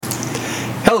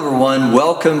Hello everyone,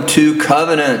 welcome to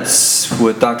Covenants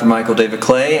with Dr. Michael David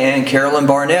Clay and Carolyn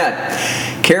Barnett.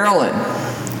 Carolyn.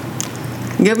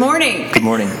 Good morning. Good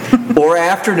morning. Or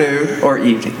afternoon or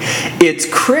evening. It's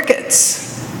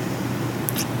crickets.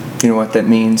 You know what that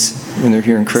means when they're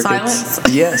hearing crickets?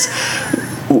 Silence? Yes.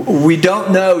 We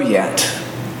don't know yet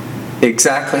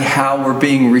exactly how we're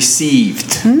being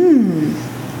received.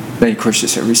 Many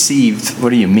Christians say, received,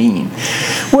 what do you mean?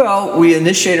 Well, we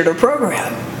initiated our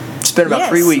program. It's been about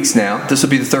 3 weeks now. This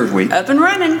will be the third week. Up and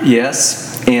running.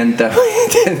 Yes. And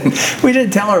we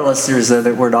didn't tell our listeners, though,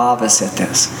 that we're novice at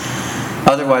this.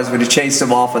 Otherwise, we'd have chased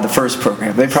them off of the first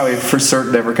program. They probably for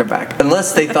certain never come back.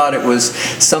 Unless they thought it was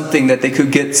something that they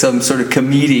could get some sort of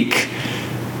comedic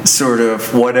sort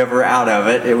of whatever out of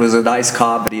it. It was a nice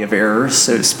comedy of errors,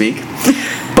 so to speak.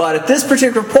 But at this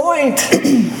particular point,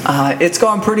 it's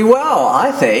gone pretty well,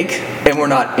 I think. And we're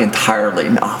not entirely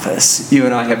novice. You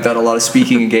and I have done a lot of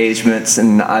speaking engagements,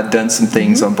 and I've done some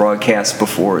things on broadcasts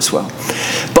before as well.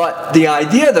 But the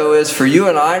idea, though, is for you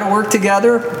and I to work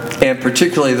together, and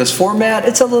particularly this format,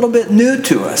 it's a little bit new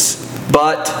to us.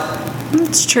 But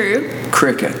it's true.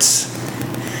 Crickets.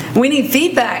 We need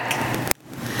feedback.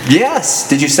 Yes.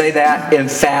 Did you say that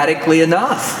emphatically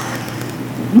enough?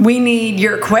 We need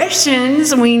your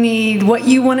questions. We need what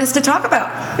you want us to talk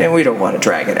about. And we don't want to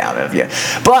drag it out of you.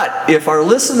 But if our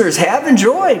listeners have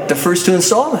enjoyed the first two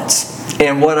installments,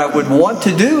 and what I would want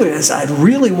to do is I'd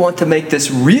really want to make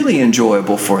this really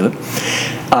enjoyable for them,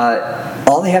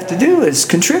 all they have to do is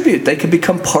contribute. They can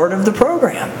become part of the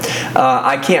program.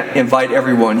 I can't invite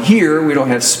everyone here. We don't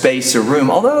have space or room.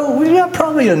 Although we've got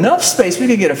probably enough space. We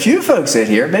could get a few folks in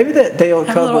here. Maybe that they'll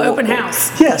come. A little open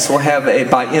house. Yes, we'll have a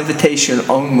by invitation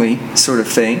only sort of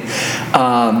thing.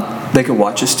 They can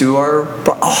watch us do our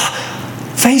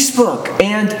Facebook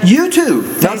and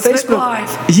YouTube. Not Facebook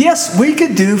Live. Yes, we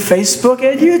could do Facebook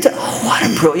and YouTube. Oh, what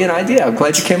a brilliant idea. I'm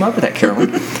glad you came up with that,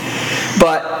 Carolyn.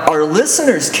 But our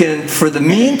listeners can, for the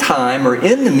meantime, or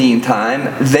in the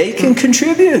meantime, they can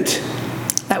contribute.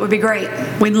 That would be great.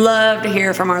 We'd love to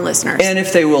hear from our listeners. And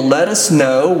if they will let us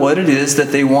know what it is that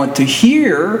they want to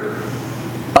hear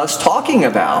us talking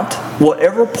about,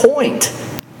 whatever points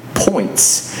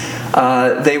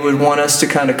they would want us to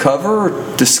kind of cover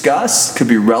or discuss, could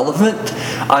be relevant.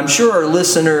 I'm sure our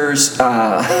listeners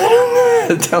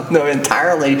don't know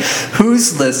entirely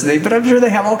who's listening, but I'm sure they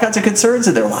have all kinds of concerns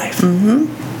in their life. Mm-hmm.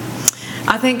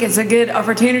 I think it's a good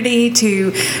opportunity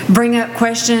to bring up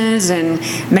questions and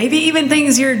maybe even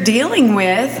things you're dealing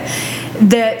with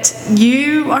that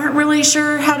you aren't really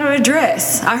sure how to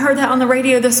address. I heard that on the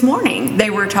radio this morning. They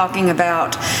were talking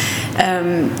about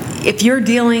if you're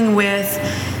dealing with,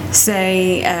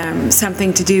 say,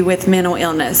 something to do with mental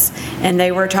illness, and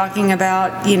they were talking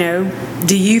about,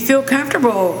 do you feel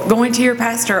comfortable going to your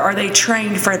pastor? Are they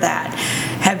trained for that?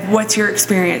 What's your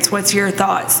experience? What's your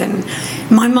thoughts? And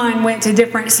my mind went to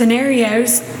different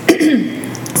scenarios.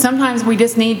 Sometimes we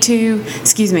just need to,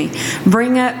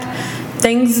 bring up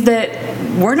things that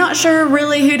we're not sure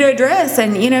really who to address,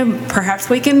 and perhaps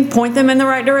we can point them in the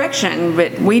right direction.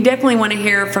 But we definitely want to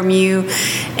hear from you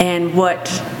and what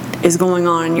is going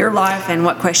on in your life and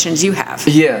what questions you have.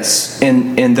 Yes,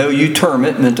 and though you term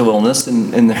it mental illness,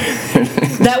 and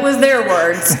that was their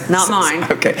words, not mine.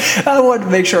 Okay, I want to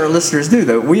make sure our listeners knew,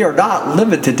 though, we are not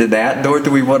limited to that, nor do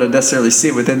we want to necessarily see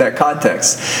it within that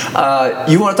context.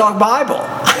 You want to talk Bible,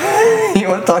 you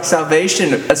want to talk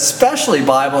salvation, especially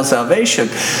Bible and salvation,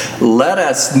 let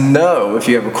us know if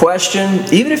you have a question,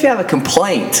 even if you have a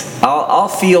complaint. I'll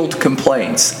field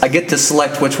complaints. I get to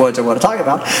select which ones I want to talk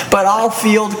about, but I'll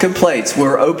field complaints.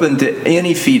 We're open to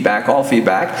any feedback, all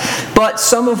feedback. But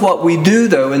some of what we do,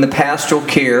 though, in the pastoral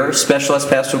care, specialized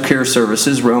pastoral care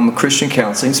services, realm of Christian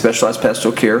counseling, specialized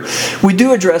pastoral care, we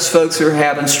do address folks who are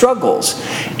having struggles.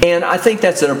 And I think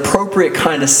that's an appropriate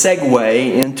kind of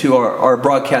segue into our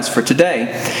broadcast for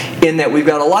today, in that we've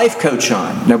got a life coach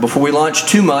on. Now, before we launch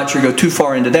too much or go too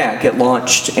far into that, get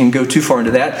launched and go too far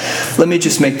into that, let me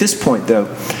just make this point,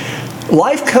 though.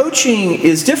 Life coaching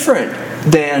is different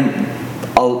than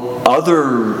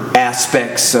other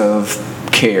aspects of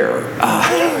care.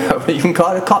 You can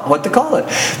call it what to call it.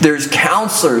 There's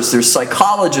counselors, there's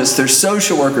psychologists, there's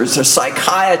social workers, there's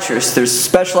psychiatrists, there's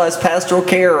specialized pastoral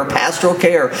care or pastoral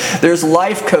care, there's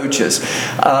life coaches.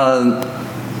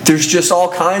 There's just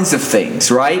all kinds of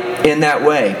things, right? In that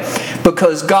way.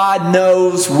 Because God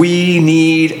knows we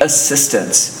need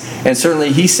assistance. And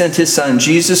certainly He sent His Son,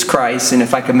 Jesus Christ, and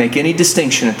if I could make any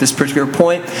distinction at this particular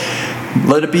point,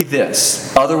 let it be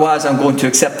this. Otherwise, I'm going to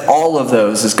accept all of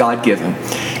those as God-given.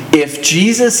 If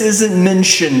Jesus isn't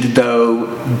mentioned,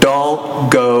 though, don't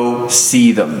go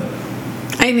see them.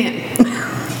 Amen.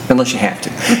 unless you have to.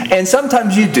 And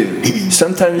sometimes you do.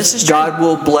 Sometimes God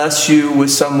will bless you with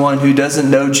someone who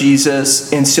doesn't know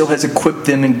Jesus and still has equipped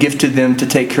them and gifted them to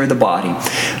take care of the body.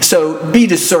 So be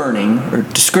discerning, or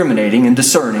discriminating and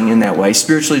discerning in that way,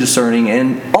 spiritually discerning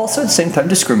and also at the same time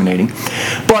discriminating.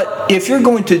 But if you're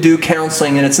going to do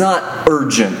counseling and it's not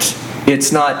urgent,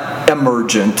 it's not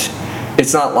emergent,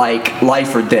 it's not like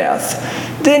life or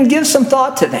death, then give some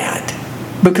thought to that.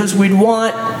 Because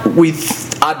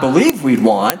I believe we'd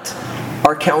want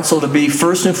our counsel to be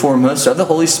first and foremost of the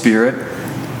Holy Spirit,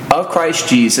 of Christ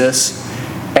Jesus,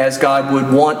 as God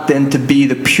would want them to be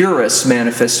the purest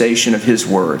manifestation of His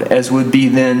Word, as would be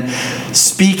then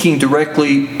speaking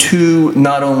directly to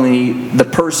not only the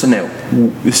person that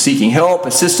is seeking help,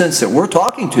 assistance that we're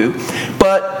talking to,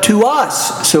 but to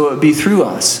us, so it would be through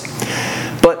us.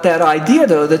 But that idea,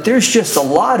 though, that there's just a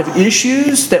lot of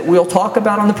issues that we'll talk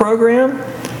about on the program,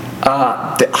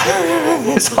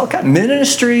 there's all kind of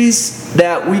ministries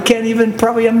that we can't even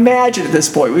probably imagine at this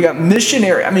point. We got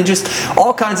missionary, just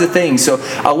all kinds of things. So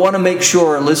I want to make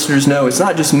sure our listeners know it's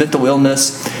not just mental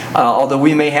illness, although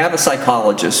we may have a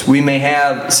psychologist, we may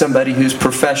have somebody who's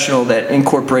professional that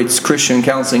incorporates Christian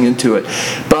counseling into it.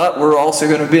 But we're also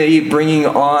going to be bringing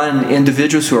on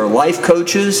individuals who are life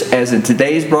coaches, as in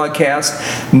today's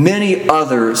broadcast, many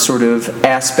other sort of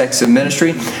aspects of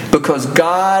ministry, because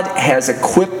God has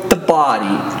equipped the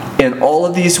body in all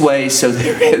of these ways, so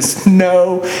there is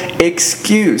no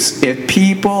excuse. If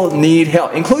people need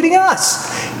help, including us,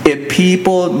 if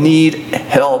people need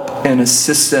help and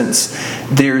assistance,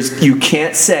 you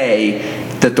can't say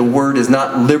that the word is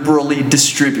not liberally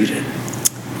distributed.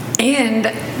 And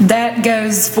that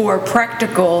goes for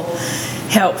practical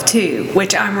help too,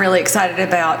 which I'm really excited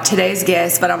about today's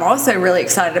guest, but I'm also really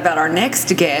excited about our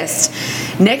next guest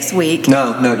next week.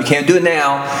 No, you can't do it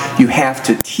now. You have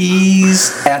to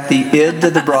tease at the end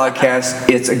of the broadcast.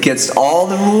 It's against all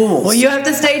the rules. Well, you have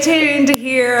to stay tuned to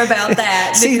hear about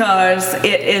that because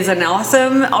it is an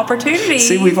awesome opportunity.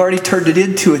 See, we've already turned it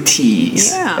into a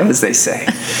tease, as they say.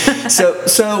 So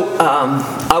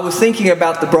I was thinking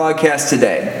about the broadcast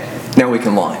today. Now we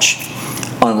can launch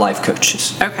on life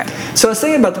coaches. Okay. So I was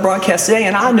thinking about the broadcast today,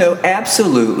 and I know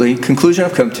absolutely, conclusion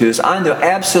I've come to is I know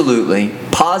absolutely,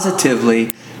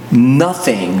 positively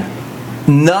nothing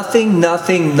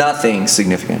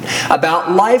significant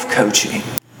about life coaching.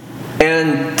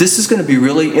 And this is going to be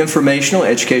really informational,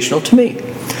 educational to me.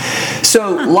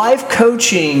 So life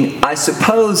coaching, I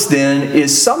suppose then,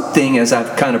 is something, as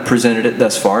I've kind of presented it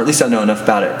thus far, at least I know enough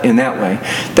about it in that way,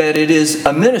 that it is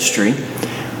a ministry.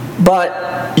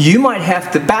 But you might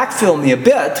have to backfill me a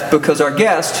bit because our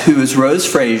guest, who is Rose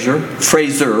Frazier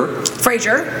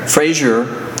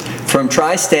from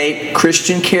Tri-State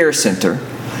Christian Care Center,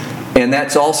 and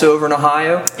that's also over in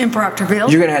Ohio. In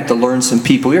Proctorville. You're going to have to learn some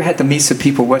people. You're going to have to meet some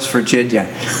people in West Virginia.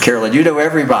 Carolyn, you know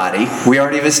everybody. We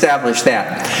already have established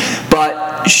that.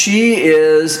 But she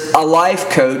is a life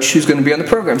coach who's going to be on the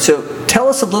program. So tell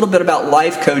us a little bit about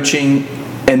life coaching,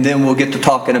 and then we'll get to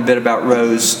talking a bit about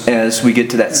Rose as we get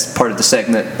to that part of the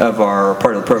segment of our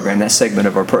part of the program, that segment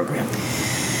of our program.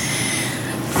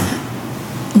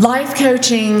 Life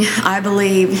coaching, I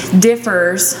believe,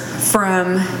 differs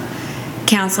from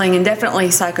counseling and definitely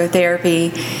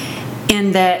psychotherapy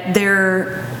in that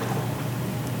there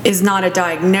is not a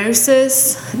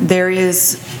diagnosis, there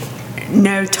is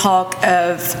no talk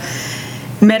of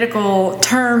medical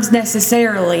terms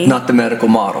necessarily. Not the medical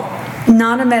model.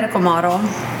 Not a medical model.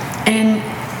 And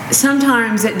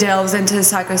sometimes it delves into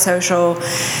psychosocial.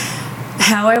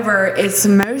 However, it's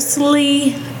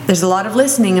mostly, there's a lot of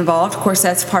listening involved. Of course,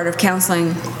 that's part of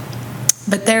counseling.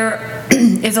 But there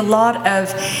is a lot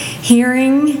of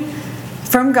hearing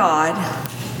from God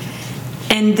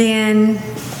and then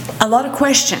a lot of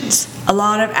questions, a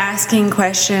lot of asking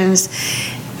questions.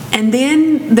 And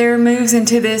then there moves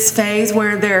into this phase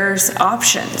where there's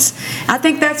options. I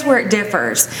think that's where it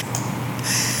differs.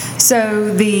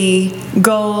 So the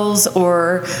goals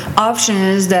or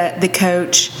options that the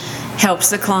coach helps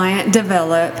the client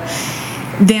develop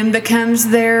then becomes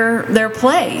their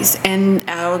plays and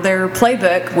their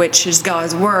playbook, which is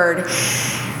God's Word.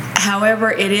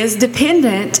 However, it is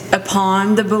dependent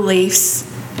upon the beliefs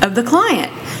of the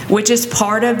client, which is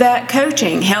part of that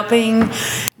coaching, helping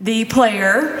the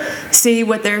player see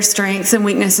what their strengths and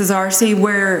weaknesses are, see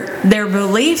where their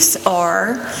beliefs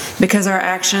are, because our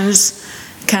actions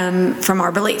come from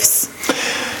our beliefs.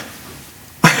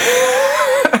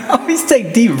 Always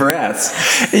take deep breaths.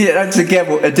 It's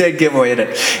a dead giveaway in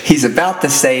it. He's about to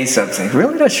say something.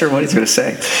 Really not sure what he's going to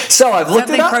say. So I've looked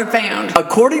it up. Something profound.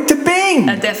 According to Bing.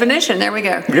 A definition. There we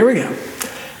go. Here we go.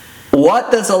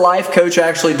 What does a life coach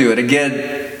actually do? And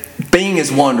again, Bing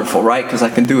is wonderful, right? Because I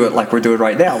can do it like we're doing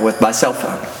right now with my cell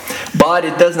phone. But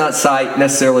it does not cite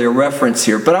necessarily a reference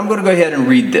here. But I'm going to go ahead and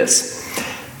read this.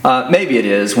 Maybe it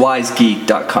is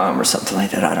wisegeek.com or something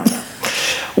like that. I don't know.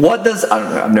 I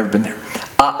don't know. I've never been there.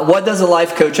 What does a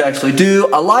life coach actually do?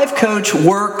 A life coach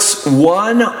works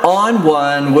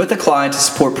one-on-one with a client to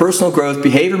support personal growth,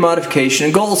 behavior modification,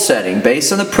 and goal setting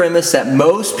based on the premise that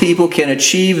most people can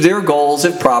achieve their goals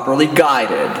if properly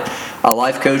guided. A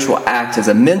life coach will act as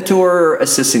a mentor,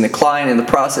 assisting the client in the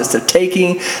process of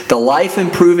taking the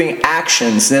life-improving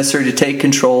actions necessary to take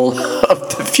control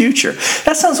of the future.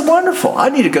 That sounds wonderful. I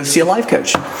need to go see a life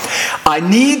coach. I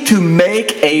need to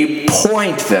make a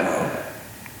point, though.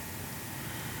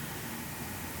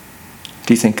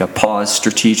 Do you think I pause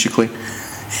strategically?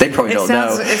 They probably don't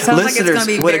know. It sounds like it's going to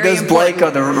be when it goes blank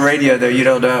on the radio, though, you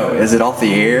don't know. Is it off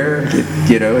the air?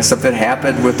 Has something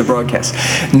happened with the broadcast?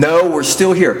 No, we're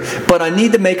still here. But I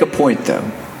need to make a point, though.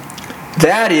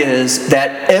 That is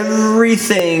that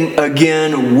everything,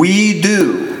 again, we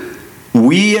do,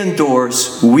 we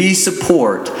endorse, we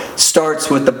support, starts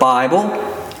with the Bible.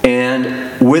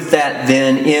 And with that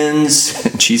then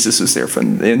ends, Jesus was there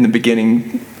in the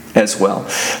beginning as well,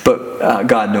 but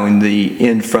God knowing the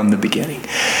end from the beginning.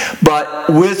 But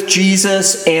with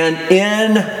Jesus and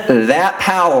in that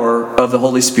power of the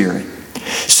Holy Spirit.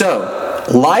 So,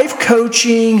 life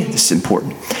coaching, this is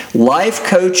important, life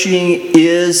coaching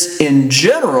is in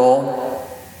general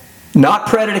not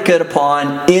predicate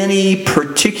upon any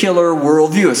particular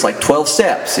worldview. It's like 12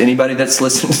 steps. Anybody that's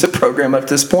listened to the program up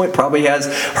to this point probably has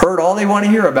heard all they want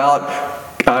to hear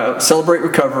about Celebrate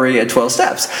Recovery at 12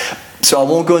 steps. So I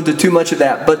won't go into too much of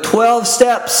that. But 12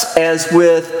 steps, as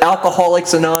with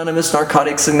Alcoholics Anonymous,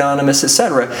 Narcotics Anonymous,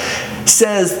 etc.,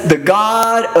 says the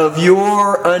God of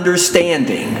your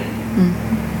understanding.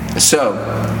 Mm-hmm. So,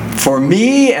 for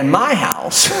me and my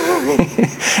house,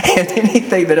 and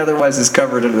anything that otherwise is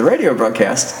covered in the radio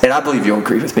broadcast, and I believe you'll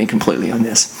agree with me completely on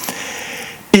this,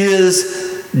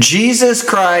 is Jesus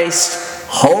Christ,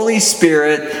 Holy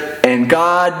Spirit, and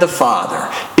God the Father.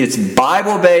 It's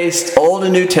Bible-based, Old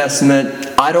and New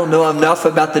Testament. I don't know enough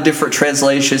about the different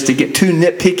translations to get too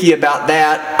nitpicky about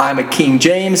that. I'm a King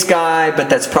James guy, but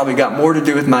that's probably got more to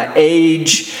do with my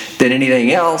age than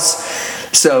anything else.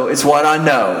 So it's what I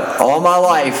know. All my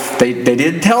life, they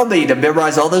didn't tell me to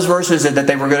memorize all those verses and that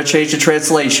they were going to change the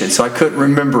translation, so I couldn't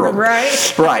remember them.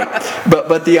 Right. Right.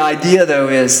 But the idea, though,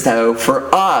 is,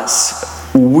 for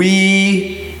us,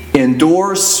 we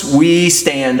endorse, we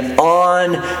stand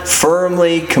on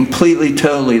firmly, completely,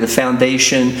 totally the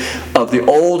foundation of the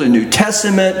Old and New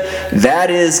Testament. That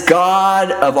is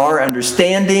God of our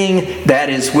understanding. That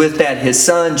is with that His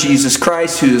Son, Jesus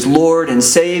Christ, who is Lord and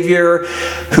Savior,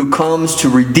 who comes to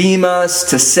redeem us,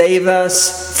 to save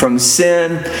us from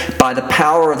sin. By the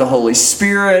power of the Holy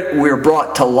Spirit, we're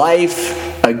brought to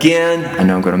life again. I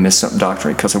know I'm going to miss something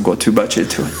doctrinally because I'm going too much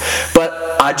into it. But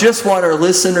I just want our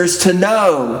listeners to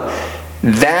know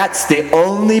that's the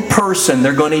only person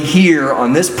they're going to hear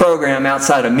on this program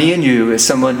outside of me and you is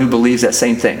someone who believes that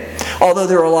same thing. Although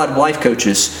there are a lot of life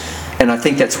coaches, and I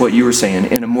think that's what you were saying,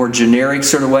 in a more generic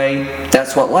sort of way,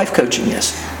 that's what life coaching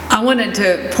is. I wanted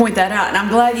to point that out, and I'm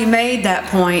glad you made that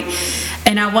point.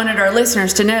 And I wanted our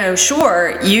listeners to know,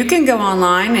 sure, you can go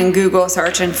online and Google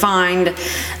search and find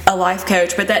a life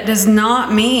coach, but that does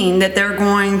not mean that they're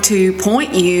going to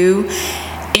point you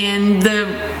in the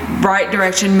right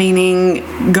direction,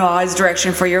 meaning God's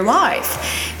direction for your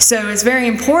life. So it's very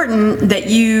important that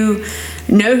you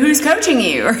know who's coaching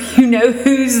you, or you know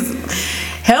who's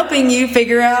helping you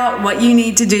figure out what you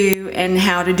need to do and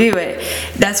how to do it.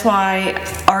 That's why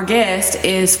our guest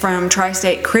is from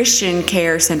Tri-State Christian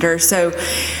Care Center. So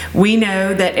we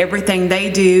know that everything they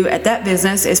do at that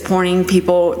business is pointing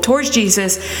people towards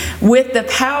Jesus with the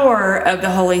power of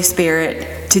the Holy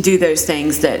Spirit to do those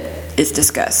things that is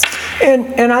discussed.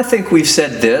 And I think we've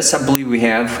said this, I believe we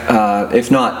have, if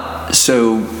not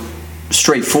so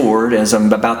straightforward as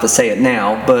I'm about to say it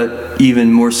now, but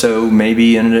even more so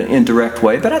maybe in an indirect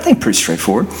way, but I think pretty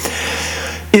straightforward,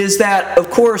 is that, of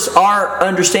course, our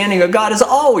understanding of God is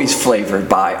always flavored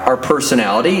by our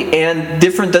personality, and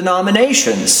different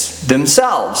denominations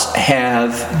themselves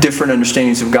have different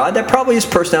understandings of God that probably is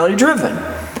personality driven,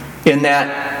 in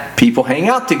that people hang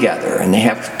out together and they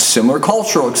have similar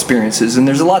cultural experiences, and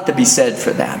there's a lot to be said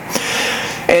for that.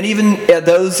 And even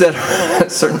those that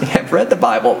certainly have read the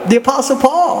Bible, the Apostle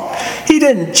Paul, he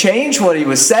didn't change what he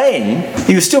was saying.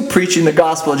 He was still preaching the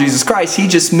gospel of Jesus Christ. He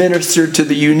just ministered to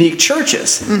the unique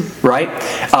churches, right?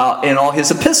 In all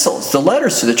his epistles, the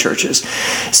letters to the churches.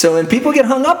 So, and people get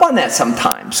hung up on that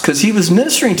sometimes because he was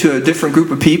ministering to a different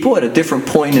group of people at a different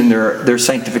point in their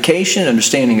sanctification,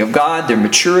 understanding of God, their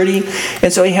maturity.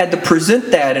 And so he had to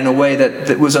present that in a way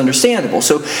that was understandable.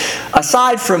 So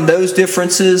aside from those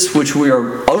differences, which we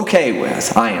are okay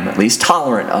with, I am at least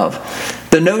tolerant of,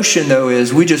 the notion though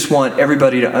is we just want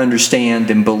everybody to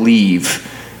understand and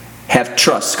believe, have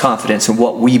trust, confidence in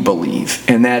what we believe.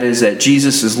 And that is that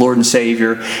Jesus is Lord and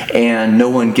Savior, and no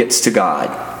one gets to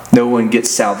God. No one gets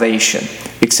salvation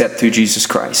except through Jesus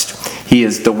Christ. He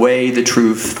is the way, the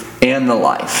truth, and the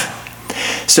life.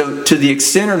 So to the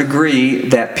extent or degree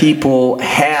that people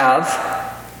have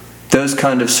those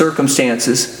kind of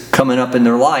circumstances coming up in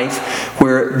their life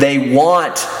where they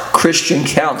want Christian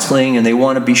counseling and they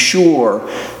want to be sure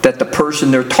that the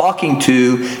person they're talking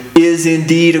to is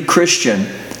indeed a Christian,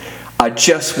 I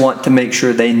just want to make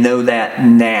sure they know that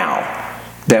now,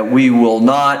 that we will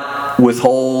not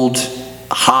withhold,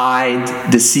 hide,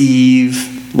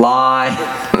 deceive, lie.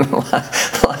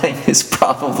 Lying is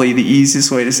probably the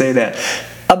easiest way to say that.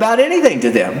 About anything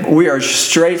to them. We are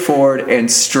straightforward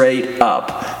and straight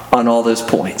up on all those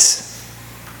points.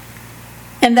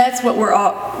 And that's what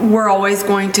we're always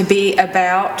going to be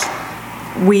about.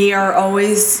 We are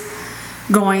always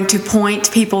going to point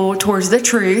people towards the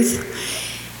truth.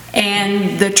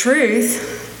 And the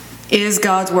truth is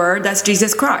God's Word. That's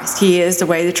Jesus Christ. He is the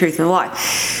way, the truth, and the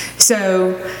life.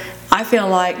 So I feel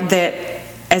like that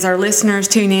as our listeners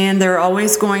tune in, they're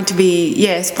always going to be,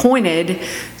 yes, pointed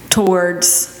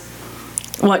towards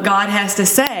what God has to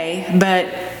say. But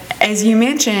as you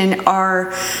mentioned,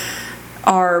 our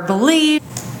beliefs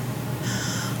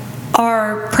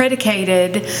are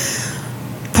predicated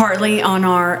partly on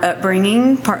our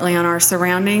upbringing, partly on our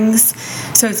surroundings.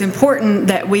 So it's important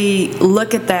that we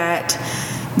look at that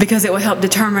because it will help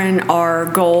determine our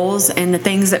goals and the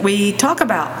things that we talk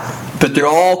about. But they're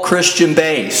all Christian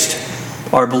based.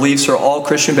 Our beliefs are all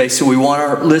Christian based, so we want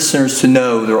our listeners to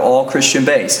know they're all Christian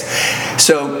based.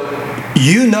 So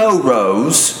you know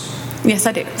Rose. Yes,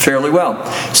 I do. Fairly well.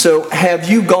 So have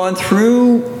you gone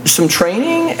through some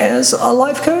training as a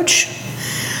life coach?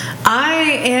 I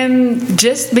am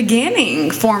just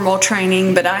beginning formal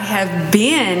training, but I have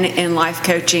been in life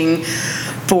coaching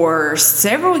for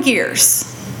several years.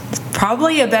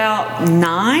 Probably about 9,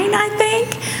 I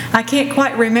think. I can't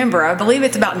quite remember. I believe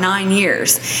it's about 9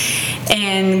 years.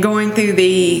 And going through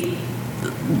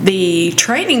the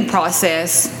training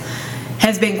process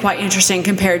has been quite interesting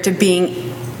compared to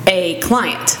being a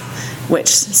client,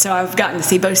 so I've gotten to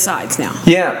see both sides now.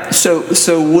 Yeah.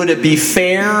 So would it be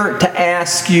fair to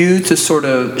ask you to sort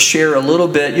of share a little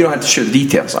bit? You don't have to share the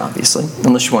details, obviously,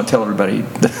 unless you want to tell everybody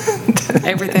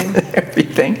everything.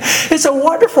 Everything. It's a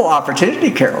wonderful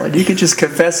opportunity, Carolyn. You could just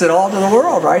confess it all to the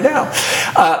world right now.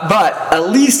 But at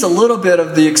least a little bit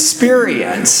of the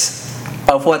experience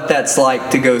of what that's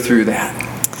like to go through that.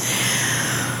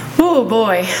 Oh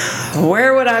boy,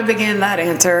 where would I begin that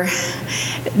answer?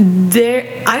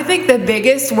 I think the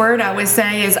biggest word I would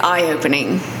say is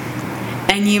eye-opening.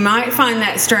 And you might find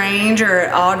that strange or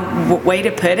an odd way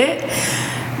to put it,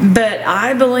 but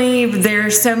I believe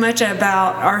there's so much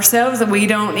about ourselves that we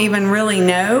don't even really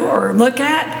know or look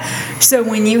at. So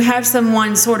when you have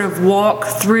someone sort of walk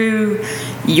through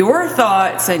your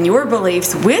thoughts and your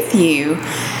beliefs with you,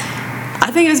 I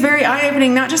think it was very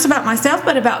eye-opening, not just about myself,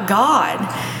 but about God.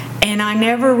 And I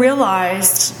never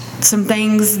realized some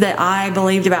things that I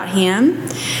believed about Him,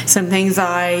 some things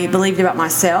I believed about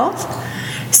myself.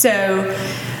 So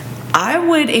I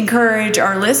would encourage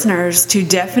our listeners to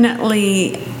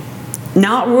definitely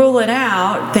not rule it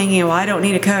out thinking, well, I don't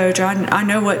need a coach, I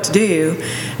know what to do.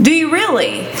 Do you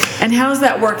really? And how's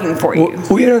that working for you?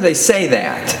 Well, they say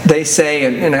that. They say,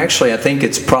 and actually I think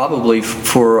it's probably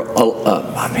for,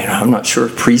 I'm not sure,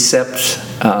 precept,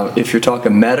 if you're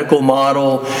talking medical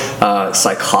model,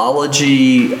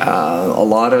 psychology, a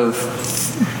lot of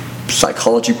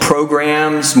psychology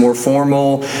programs, more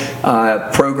formal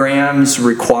programs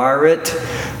require it.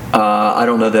 I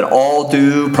don't know that all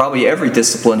do. Probably every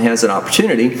discipline has an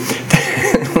opportunity.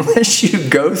 Unless you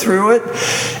go through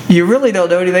it, you really don't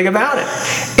know anything about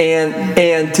it.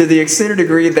 And to the extent or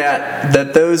degree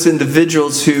that those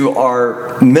individuals who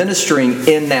are ministering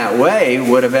in that way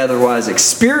would have otherwise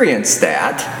experienced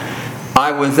that,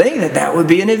 I would think that would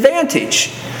be an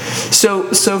advantage.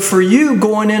 So for you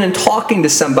going in and talking to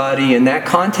somebody in that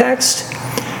context,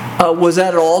 Was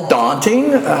that at all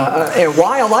daunting? And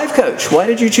why a life coach? Why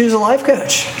did you choose a life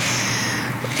coach?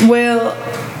 Well,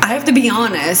 I have to be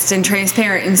honest and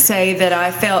transparent and say that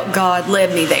I felt God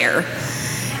led me there.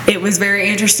 It was very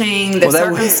interesting, the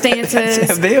circumstances.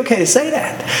 It'd be okay to say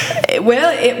that.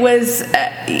 Well, it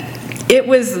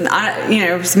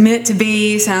was meant to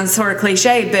be, sounds sort of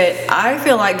cliche, but I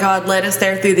feel like God led us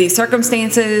there through these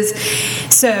circumstances.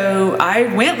 So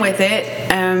I went with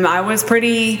it. I was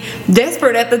pretty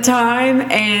desperate at the time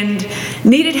and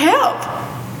needed help.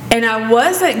 And I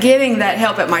wasn't getting that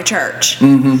help at my church.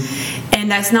 Mm-hmm.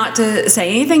 And that's not to say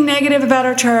anything negative about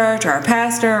our church or our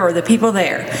pastor or the people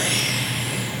there.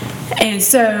 And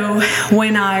so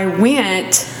when I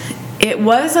went, it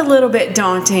was a little bit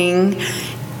daunting.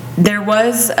 There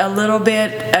was a little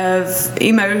bit of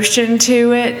emotion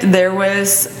to it. There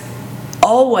was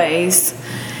always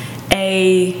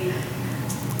a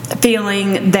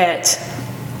feeling that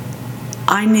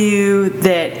I knew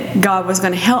that God was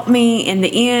going to help me. In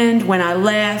the end, when I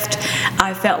left,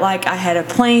 I felt like I had a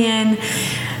plan.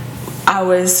 I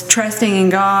was trusting in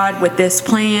God with this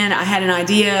plan. I had an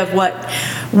idea of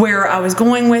where I was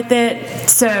going with it.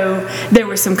 So there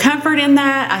was some comfort in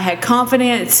that. I had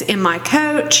confidence in my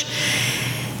coach.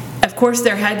 Of course,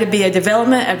 there had to be a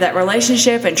development of that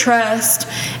relationship and trust,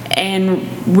 and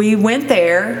we went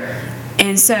there.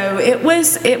 And so it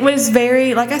was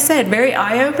very, like I said, very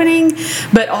eye-opening,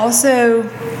 but also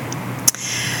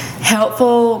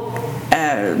helpful.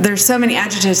 There's so many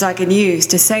adjectives I can use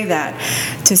to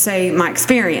say my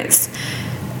experience.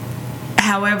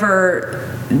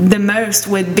 However, the most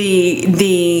would be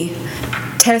the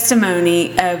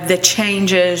testimony of the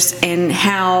changes and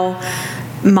how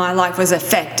my life was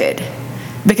affected.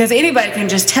 Because anybody can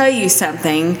just tell you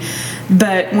something,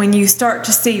 but when you start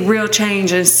to see real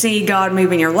change and see God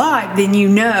move in your life, then you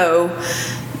know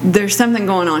there's something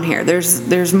going on here.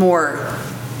 There's more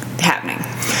happening.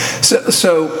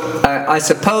 So I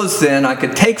suppose then I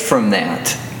could take from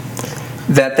that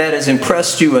has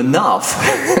impressed you enough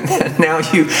that now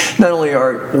you not only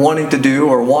are wanting to do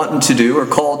or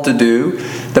called to do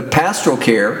the pastoral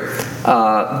care,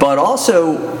 but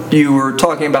also you were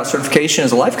talking about certification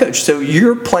as a life coach. So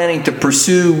you're planning to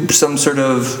pursue some sort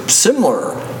of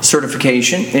similar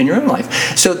certification in your own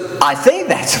life. So I think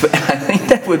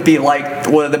that would be like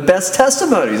one of the best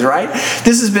testimonies, right?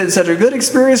 This has been such a good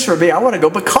experience for me. I want to go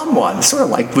become one. Sort of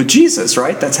like with Jesus,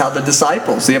 right? That's how the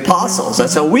disciples, the apostles,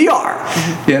 that's how we are.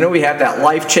 We have that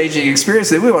life-changing experience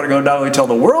that we want to go not only tell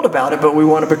the world about it, but we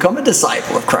want to become a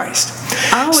disciple of Christ.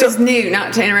 I always knew,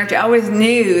 not to interrupt you, I always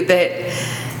knew that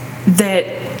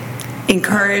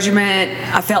encouragement,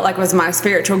 I felt like was my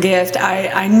spiritual gift.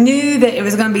 I knew that it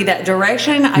was going to be that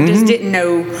direction. I just didn't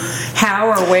know how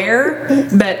or where,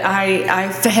 but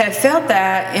I have felt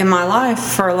that in my life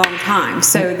for a long time.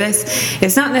 So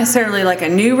it's not necessarily like a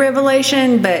new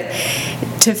revelation, but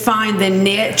to find the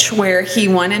niche where he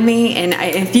wanted me. And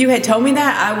if you had told me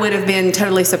that, I would have been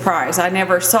totally surprised. I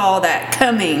never saw that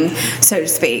coming, so to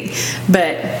speak.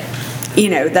 But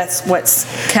that's what's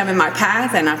come in my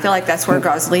path, and I feel like that's where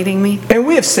God's leading me. And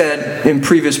we have said in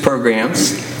previous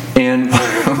programs, and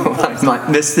I might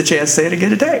miss the chance to say it again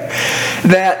today,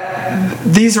 that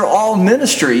these are all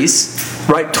ministries,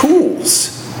 right?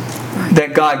 Tools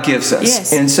that God gives us.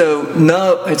 Yes. And so,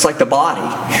 it's like the body.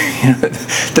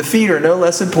 The feet are no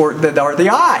less important than are the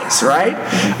eyes, right?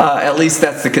 At least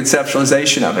that's the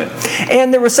conceptualization of it.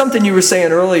 And there was something you were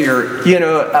saying earlier,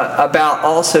 about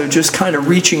also just kind of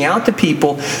reaching out to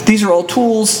people. These are all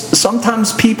tools.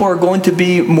 Sometimes people are going to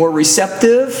be more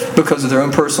receptive because of their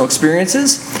own personal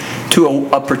experiences to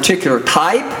a particular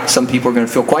type. Some people are going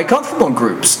to feel quite comfortable in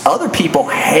groups. Other people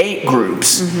hate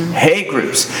groups.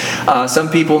 Some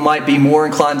people might be more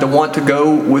inclined to want to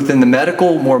go within the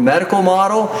more medical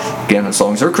model. Again, as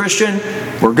long as they're Christian,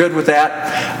 we're good with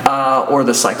that. Or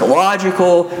the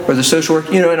psychological, or the social work.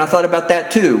 And I thought about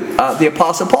that too. The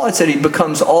Apostle Paul had said he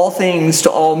becomes all things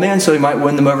to all men so he might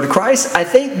win them over to Christ. I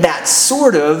think that's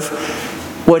sort of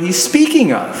what he's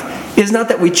speaking of. Is not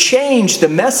that we change the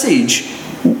message,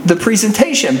 the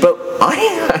presentation, but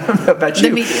I don't know about you,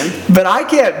 the medium. But I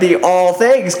can't be all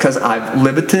things because I'm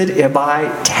limited in my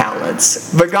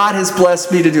talents. But God has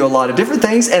blessed me to do a lot of different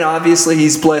things, and obviously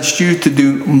He's blessed you to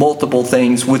do multiple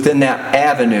things within that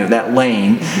avenue, that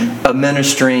lane of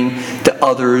ministering to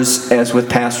others, as with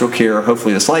pastoral care, or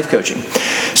hopefully this life coaching.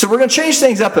 So we're going to change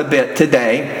things up a bit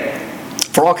today,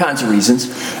 for all kinds of reasons.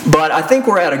 But I think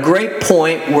we're at a great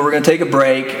point where we're going to take a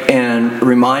break and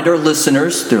remind our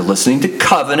listeners they're listening to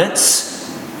Covenants.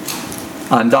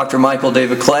 I'm Dr. Michael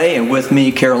David Clay, and with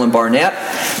me, Carolyn Barnett.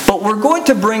 But we're going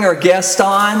to bring our guest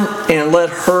on and let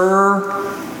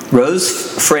her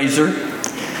Rose Fraser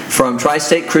from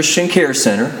Tri-State Christian Care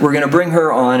Center. We're going to bring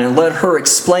her on and let her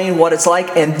explain what it's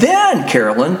like. And then,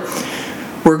 Carolyn,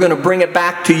 we're going to bring it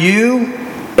back to you,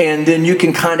 and then you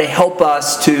can kind of help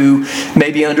us to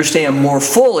maybe understand more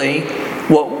fully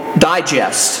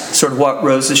digest sort of what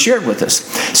Rose has shared with us.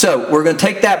 So we're going to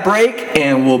take that break,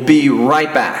 and we'll be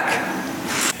right back.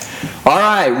 All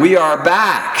right, we are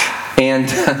back,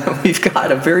 and we've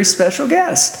got a very special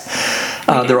guest.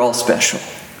 They're all special,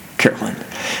 Carolyn.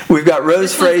 We've got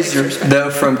Rose Fraser, though,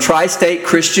 from Tri-State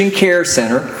Christian Care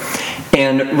Center.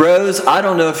 And Rose, I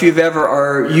don't know if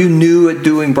are you new at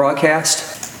doing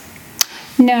broadcast?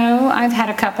 No, I've had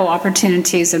a couple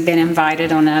opportunities. I've been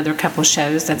invited on another couple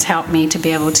shows. That's helped me to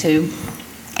be able to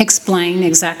explain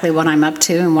exactly what I'm up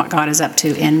to and what God is up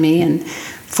to in me and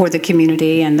for the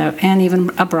community and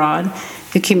even abroad,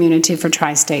 the community for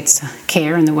Tri-State's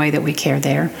care and the way that we care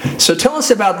there. So tell us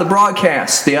about the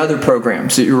broadcast, the other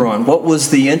programs that you were on. What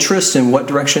was the interest and what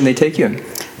direction they take you in?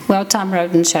 Well, Tom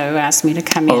Roden Show asked me to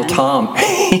come in. Oh, Tom.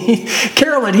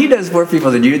 Carolyn, he knows more people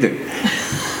than you do.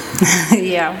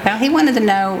 Yeah, well, he wanted to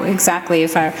know exactly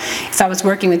if I was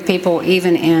working with people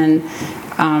even in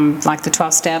like the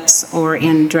 12 steps or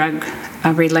in drug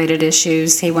related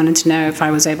issues. He wanted to know if I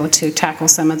was able to tackle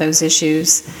some of those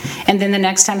issues. And then the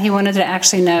next time he wanted to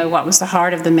actually know what was the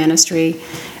heart of the ministry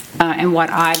and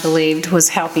what I believed was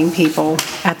helping people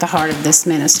at the heart of this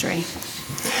ministry.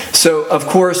 So, of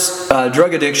course,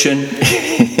 drug addiction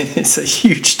is a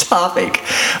huge topic,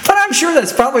 but I'm sure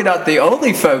that's probably not the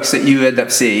only folks that you end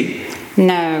up seeing.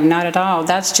 No, not at all.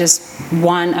 That's just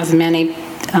one of many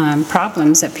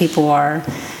problems that people are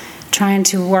trying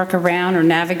to work around or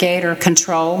navigate or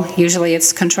control. Usually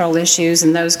it's control issues,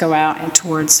 and those go out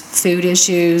towards food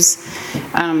issues,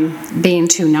 being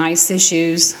too nice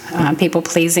issues, people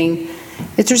pleasing.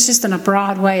 There's just a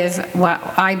broad way of what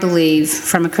I believe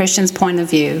from a Christian's point of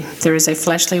view. There is a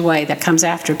fleshly way that comes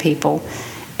after people,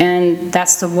 and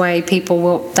that's the way people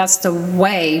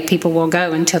will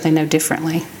go until they know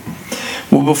differently.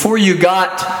 Well, before you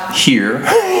got here,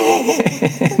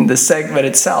 in the segment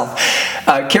itself,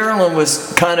 Carolyn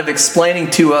was kind of explaining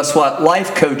to us what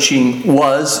life coaching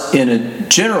was in a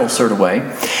general sort of way.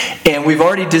 And we've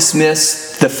already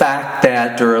dismissed the fact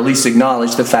that, or at least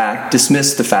dismissed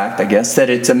the fact, I guess, that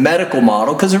it's a medical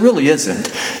model, because it really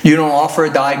isn't. You don't offer a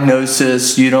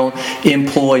diagnosis. You don't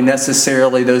employ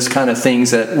necessarily those kind of things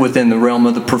that within the realm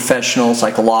of the professional,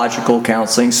 psychological,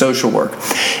 counseling, social work.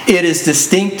 It is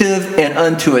distinctive and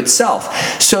unto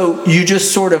itself. So you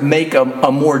just sort of make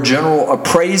a more general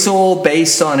appraisal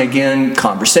based on, again,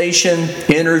 conversation,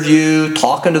 interview,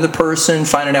 talking to the person,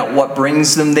 finding out what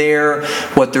brings them there,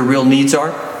 what their real needs are.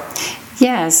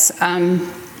 Yes.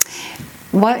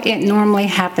 What it normally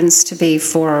happens to be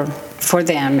for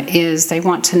them is they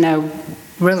want to know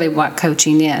really what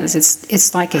coaching is.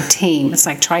 It's like a team. It's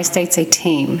like Tri-State's a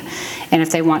team. And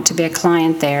if they want to be a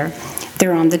client there,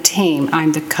 they're on the team.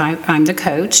 I'm the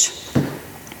coach.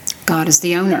 God is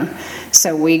the owner.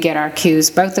 So we get our cues.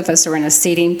 Both of us are in a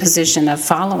seating position of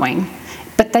following.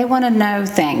 But they want to know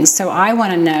things. So I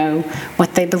want to know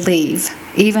what they believe,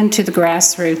 even to the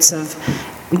grassroots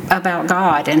about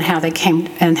God and how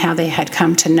they had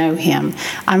come to know Him.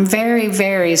 I'm very,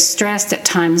 very stressed at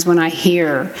times when I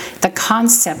hear the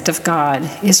concept of God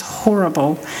is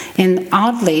horrible, and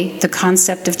oddly, the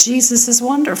concept of Jesus is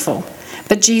wonderful.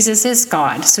 But Jesus is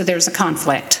God, so there's a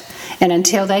conflict. And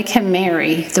until they can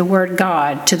marry the word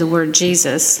God to the word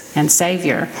Jesus and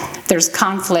Savior, there's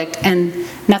conflict, and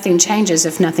nothing changes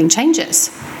if nothing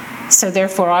changes. So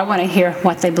therefore, I want to hear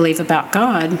what they believe about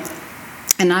God.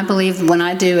 And I believe when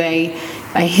I do a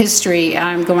history,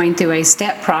 I'm going through a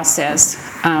step process,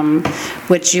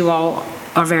 which you all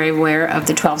are very aware of,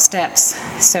 the 12 steps.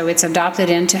 So it's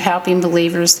adopted into helping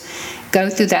believers go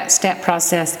through that step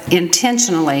process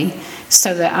intentionally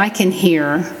so that I can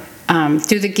hear,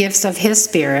 through the gifts of His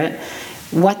Spirit,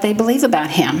 what they believe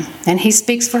about Him. And He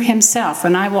speaks for Himself,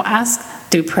 and I will ask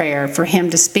through prayer for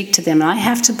Him to speak to them. And I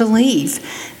have to believe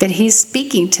that He's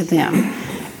speaking to them,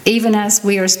 even as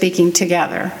we are speaking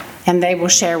together. And they will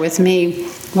share with me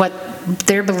what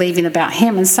they're believing about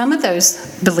Him. And some of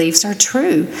those beliefs are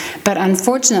true, but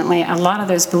unfortunately, a lot of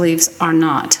those beliefs are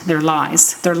not. They're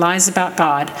lies. They're lies about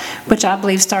God, which I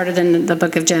believe started in the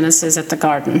book of Genesis at the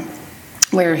garden,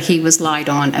 where He was lied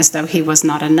on as though He was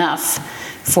not enough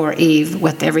for Eve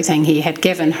with everything He had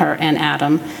given her and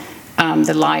Adam.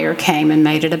 The liar came and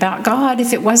made it about God.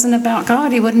 If it wasn't about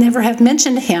God, He would never have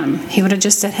mentioned Him. He would have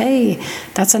just said, hey,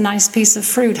 that's a nice piece of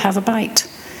fruit, have a bite.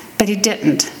 But He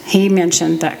didn't. He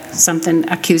mentioned that something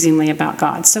accusingly about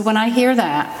God. So when I hear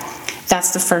that,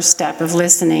 that's the first step of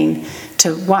listening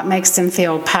to what makes them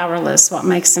feel powerless, what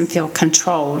makes them feel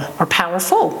controlled or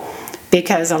powerful.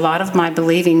 Because a lot of my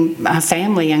believing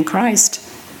family in Christ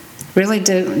really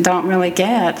don't really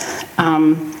get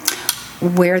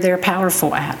where they're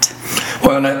powerful at.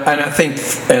 Well, and I think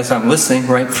as I'm listening,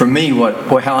 right, for me,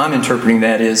 how I'm interpreting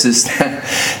that is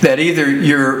that either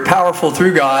you're powerful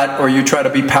through God or you try to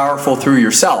be powerful through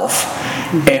yourself,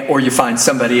 or you find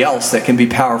somebody else that can be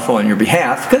powerful on your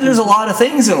behalf, because there's a lot of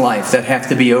things in life that have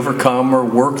to be overcome or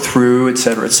worked through, et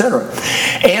cetera, et cetera.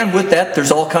 And with that,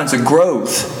 there's all kinds of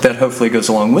growth that hopefully goes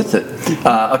along with it,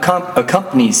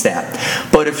 accompanies that.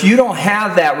 But if you don't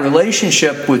have that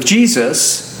relationship with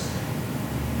Jesus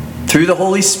through the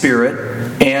Holy Spirit,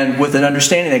 and with an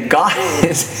understanding that God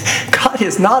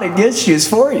is not against you, it's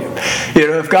for you. You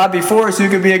know, if God be for us, who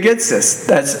could be against us?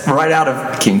 That's right out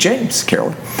of King James,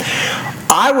 Carolyn.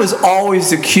 I was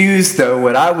always accused, though,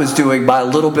 what I was doing by a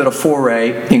little bit of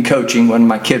foray in coaching when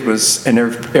my kid was, and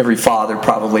every father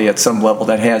probably at some level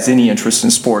that has any interest in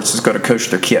sports is going to coach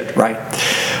their kid, right?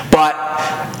 But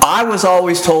I was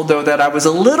always told, though, that I was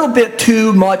a little bit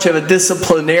too much of a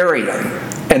disciplinarian.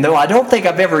 And though I don't think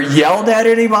I've ever yelled at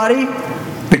anybody,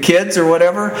 the kids or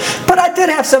whatever, but I did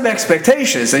have some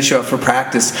expectations. They show up for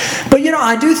practice. But, you know,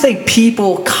 I do think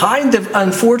people kind of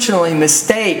unfortunately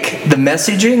mistake the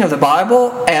messaging of the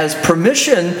Bible as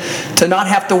permission to not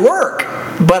have to work.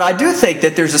 But I do think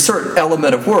that there's a certain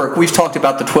element of work. We've talked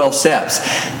about the 12 steps.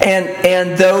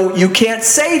 And though you can't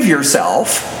save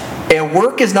yourself, and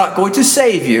work is not going to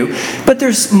save you, but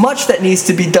there's much that needs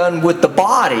to be done with the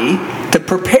body to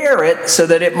prepare it so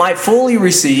that it might fully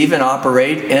receive and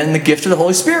operate in the gift of the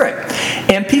Holy Spirit.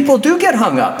 And people do get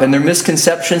hung up in their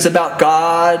misconceptions about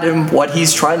God and what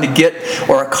He's trying to get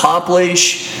or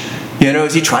accomplish. You know,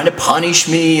 is He trying to punish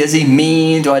me? Is He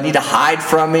mean? Do I need to hide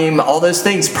from Him? All those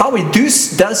things probably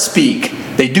does speak.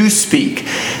 They do speak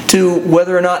to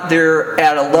whether or not they're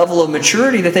at a level of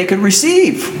maturity that they could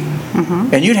receive.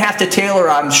 Mm-hmm. And you'd have to tailor,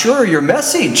 I'm sure, your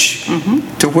message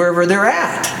to wherever they're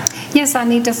at. Yes, I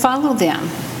need to follow them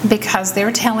because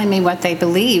they're telling me what they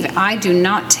believe. I do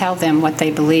not tell them what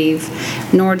they believe,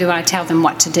 nor do I tell them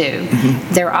what to do.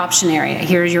 Mm-hmm. Their option area,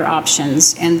 here are your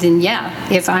options. And then,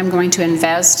 if I'm going to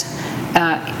invest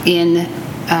in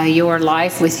your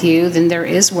life with you, then there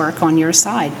is work on your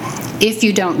side. If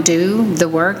you don't do the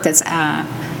work that's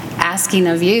asking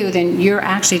of you, then you're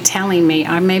actually telling me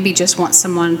I maybe just want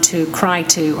someone to cry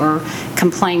to or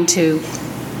complain to,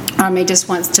 or I may just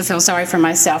want to feel sorry for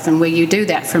myself, and will you do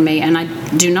that for me? And I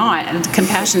do not.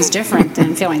 Compassion is different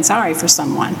than feeling sorry for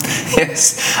someone.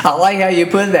 Yes, I like how you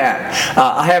put that.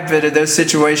 I have been in those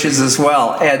situations as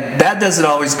well, and that doesn't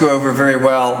always go over very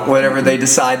well whenever they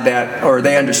decide that, or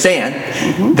they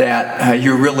understand that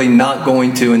you're really not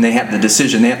going to, and they have the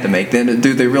decision they have to make. Then,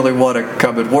 do they really want to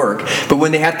come and work? But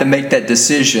when they have to make that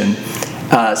decision,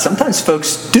 sometimes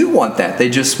folks do want that. They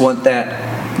just want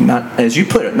that, not, as you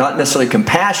put it, not necessarily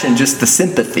compassion, just the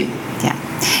sympathy. Yeah.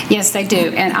 Yes, they do.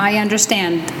 And I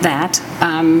understand that.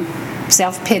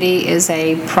 Self-pity is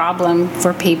a problem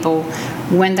for people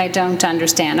when they don't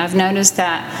understand. I've noticed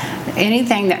that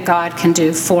anything that God can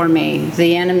do for me,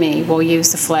 the enemy will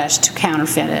use the flesh to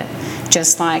counterfeit it,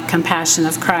 just like compassion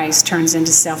of Christ turns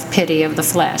into self-pity of the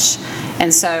flesh.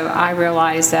 And so I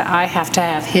realize that I have to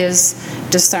have His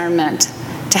discernment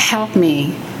to help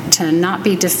me to not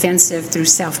be defensive through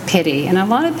self-pity. And a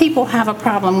lot of people have a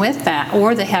problem with that,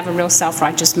 or they have a real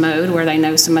self-righteous mode where they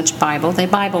know so much Bible, they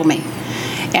Bible me.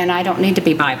 And I don't need to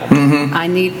be Bible. I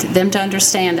need them to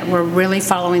understand that we're really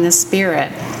following the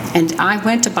Spirit. And I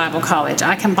went to Bible college.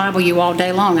 I can Bible you all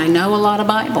day long. I know a lot of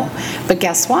Bible. But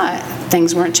guess what?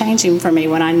 Things weren't changing for me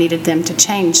when I needed them to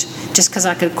change. Just because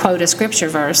I could quote a scripture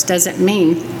verse doesn't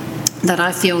mean that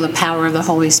I feel the power of the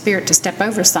Holy Spirit to step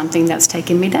over something that's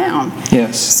taking me down.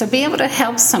 Yes. So be able to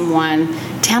help someone,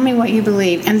 tell me what you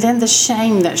believe, and then the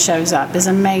shame that shows up is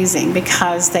amazing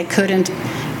because they couldn't,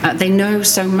 they know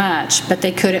so much, but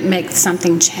they couldn't make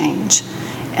something change.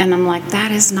 And I'm like,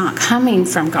 that is not coming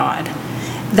from God.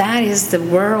 That is the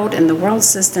world and the world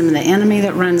system, and the enemy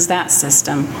that runs that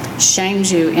system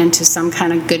shames you into some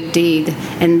kind of good deed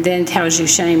and then tells you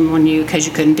shame on you because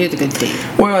you couldn't do the good deed.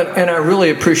 Well, and I really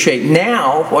appreciate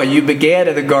now what you began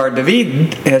in the Garden of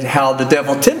Eden and how the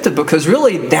devil tempted, because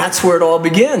really that's where it all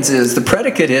begins. Is the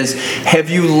predicate is, have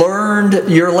you learned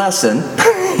your lesson,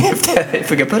 if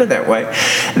we can put it that way,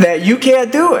 that you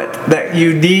can't do it, that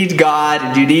you need God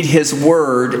and you need His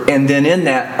Word, and then in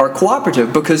that are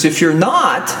cooperative, because if you're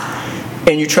not,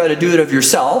 and you try to do it of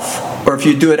yourself, or if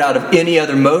you do it out of any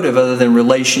other motive other than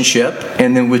relationship,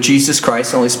 and then with Jesus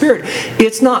Christ and Holy Spirit,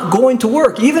 it's not going to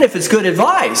work, even if it's good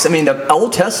advice. I mean, the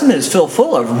Old Testament is filled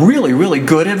full of really, really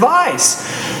good advice.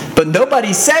 But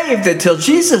nobody's saved until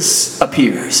Jesus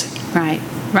appears.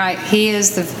 Right. He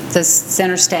is the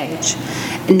center stage.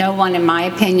 No one, in my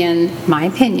opinion,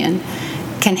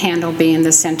 can handle being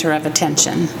the center of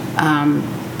attention.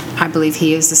 I believe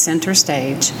he is the center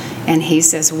stage, and he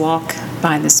says, walk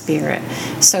by the Spirit.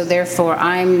 So therefore,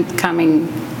 I'm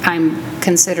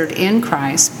considered in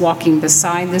Christ, walking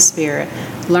beside the Spirit,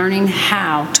 learning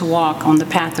how to walk on the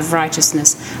path of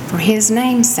righteousness for his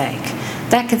name's sake.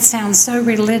 That could sound so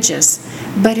religious,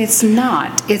 but it's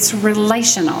not. It's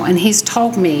relational, and he's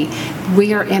told me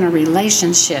we are in a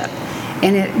relationship.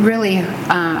 And it really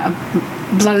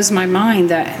blows my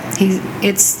mind that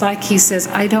it's like he says,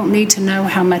 I don't need to know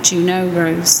how much you know,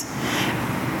 Rose.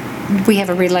 We have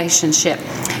a relationship.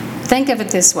 Think of it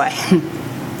this way.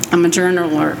 I'm a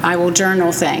journaler. I will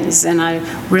journal things, and I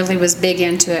really was big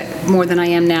into it more than I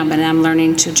am now, but I'm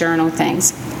learning to journal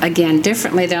things. Again,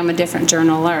 differently, though I'm a different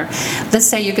journaler. Let's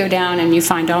say you go down and you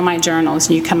find all my journals,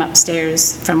 and you come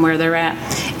upstairs from where they're at,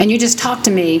 and you just talk to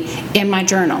me in my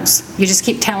journals. You just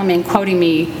keep telling me and quoting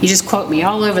me. You just quote me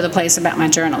all over the place about my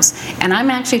journals. And I'm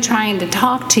actually trying to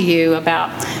talk to you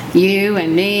about you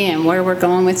and me and where we're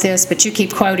going with this, but you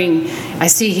keep quoting, I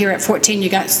see here at 14 you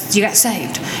got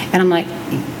saved. And I'm like,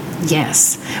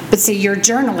 yes. But see, you're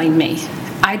journaling me.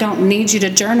 I don't need you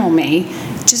to journal me.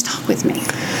 Just talk with me.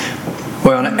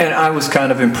 Well, and I was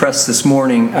kind of impressed this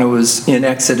morning. I was in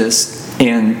Exodus,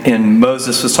 and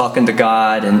Moses was talking to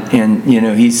God, and you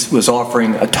know, he was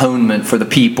offering atonement for the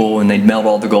people, and they'd melt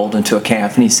all the gold into a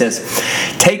calf. And he says,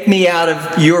 take me out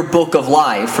of your book of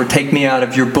life, or take me out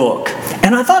of your book.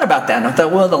 And I thought about that, and I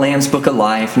thought, well, the Lamb's book of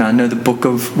life, and I know the book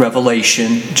of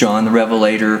Revelation, John the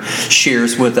Revelator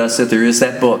shares with us that there is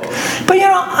that book. But, you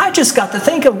know, I just got to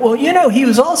think of, well, you know, he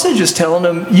was also just telling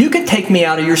them, you can take me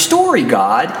out of your story,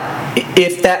 God,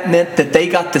 if that meant that they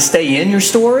got to stay in your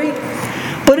story.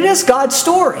 But it is God's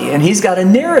story, and he's got a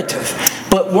narrative.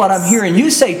 But what I'm hearing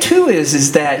you say, too,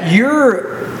 is that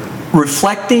you're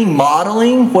reflecting,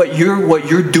 modeling what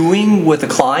you're doing with a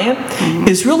client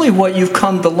is really what you've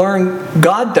come to learn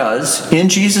God does in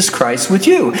Jesus Christ with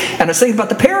you. And I was thinking about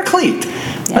the paraclete.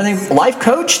 Yes. I think life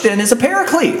coach then is a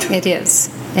paraclete. It is,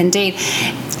 indeed.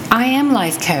 I am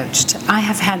life coached. I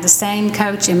have had the same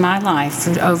coach in my life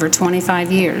for over 25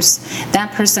 years.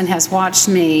 That person has watched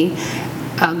me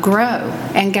grow.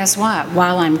 And guess what?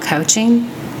 While I'm coaching,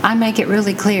 I make it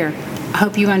really clear. I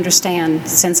hope you understand,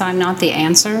 since I'm not the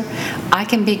answer, I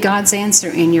can be God's answer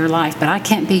in your life, but I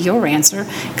can't be your answer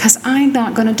because I'm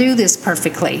not going to do this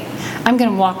perfectly. I'm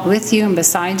going to walk with you and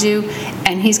beside you,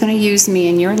 and he's going to use me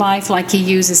in your life like he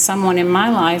uses someone in my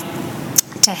life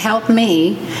to help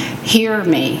me hear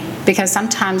me. Because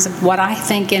sometimes what I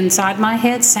think inside my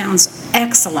head sounds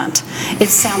excellent. It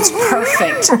sounds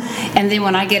perfect. And then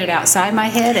when I get it outside my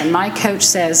head and my coach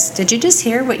says, did you just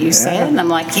hear what you said? And I'm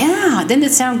like, yeah, didn't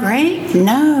it sound great?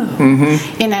 No.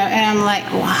 You know, and I'm like,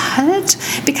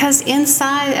 what? Because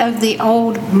inside of the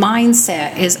old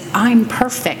mindset is I'm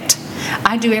perfect.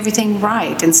 I do everything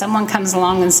right. And someone comes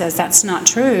along and says, that's not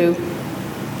true.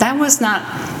 That was not,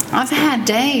 I've had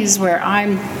days where I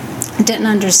didn't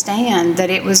understand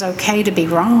that it was okay to be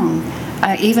wrong,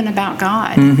 even about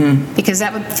God, because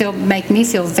that would make me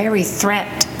feel very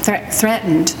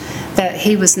threatened that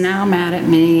he was now mad at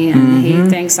me and he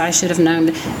thinks I should have known.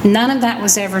 None of that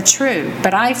was ever true,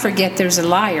 but I forget there's a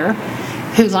liar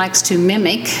who likes to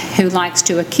mimic, who likes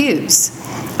to accuse.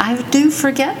 I do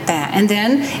forget that. And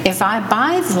then if I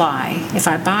buy the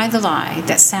lie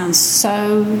that sounds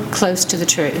so close to the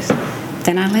truth,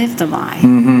 then I live the lie.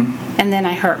 And then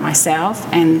I hurt myself,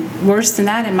 and worse than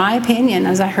that, in my opinion,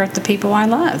 is I hurt the people I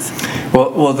love.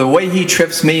 Well, the way he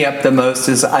trips me up the most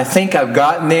is I think I've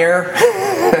gotten there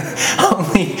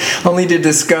only to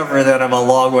discover that I'm a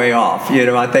long way off. You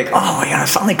know, I think, oh, yeah, I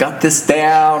finally got this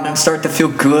down. I'm starting to feel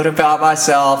good about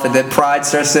myself, and then pride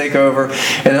starts to take over,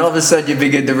 and then all of a sudden you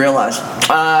begin to realize,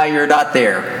 you're not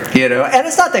there. You know, and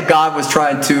it's not that God was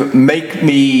trying to make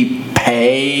me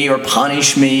pay or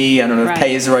punish me. I don't know if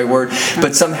pay is the right word,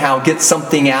 but somehow get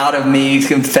something out of me,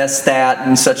 confess that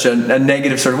in such a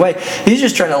negative sort of way. He's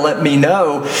just trying to let me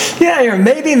know, yeah, you're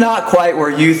maybe not quite where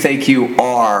you think you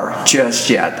are just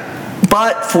yet.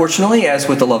 But fortunately, as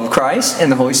with the love of Christ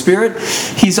and the Holy Spirit,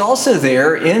 he's also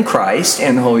there in Christ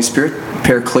and the Holy Spirit,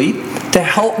 Paraclete, to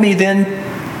help me then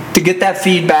to get that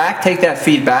feedback, take that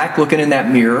feedback, looking in that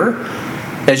mirror,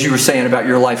 as you were saying about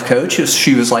your life coach,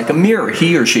 she was like a mirror,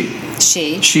 he or she?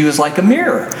 She was like a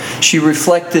mirror. She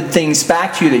reflected things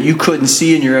back to you that you couldn't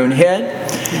see in your own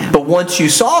head. Yeah. But once you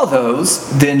saw those,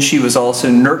 then she was also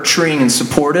nurturing and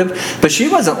supportive. But she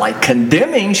wasn't like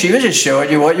condemning. She was just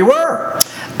showing you what you were.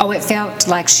 Oh, it felt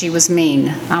like she was mean.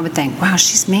 I would think, wow,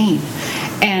 she's mean.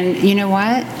 And you know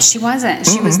what? She wasn't.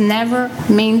 She was never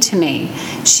mean to me.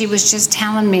 She was just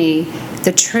telling me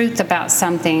the truth about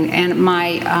something. And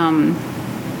my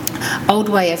old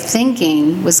way of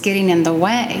thinking was getting in the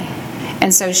way.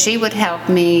 And so she would help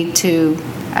me to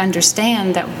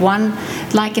understand that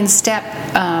like in step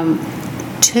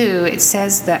 2, it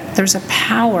says that there's a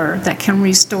power that can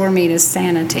restore me to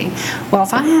sanity. Well,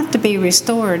 if I have to be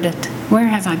restored, where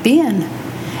have I been?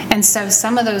 And so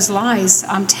some of those lies,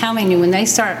 I'm telling you, when they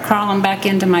start crawling back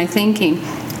into my thinking,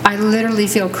 I literally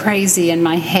feel crazy in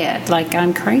my head, like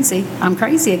I'm crazy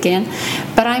again.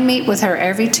 But I meet with her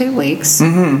every 2 weeks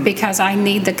because I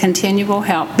need the continual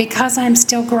help, because I'm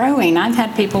still growing. I've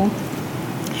had people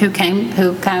who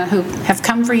have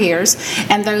come for years,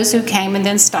 and those who came and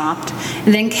then stopped,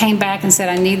 and then came back and said,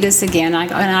 I need this again.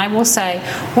 And I will say,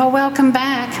 well, welcome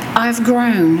back. I've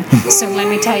grown. So let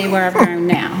me tell you where I've grown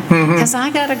now. Because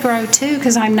I got to grow too,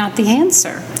 because I'm not the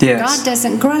answer. Yes. God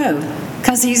doesn't grow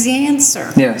because he's the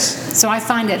answer. Yes. So I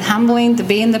find it humbling to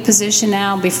be in the position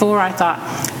now. Before I thought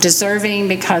deserving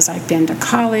because I've been to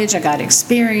college, I got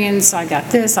experience, I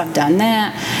got this, I've done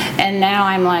that. And now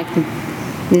I'm like,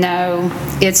 no,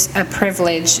 it's a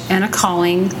privilege and a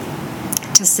calling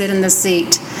to sit in the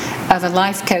seat of a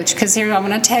life coach. Because here, I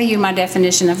want to tell you my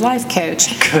definition of life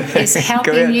coach. Is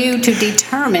helping you to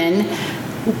determine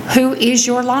who is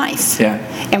your life. Yeah.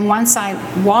 And once I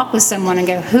walk with someone and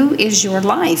go, who is your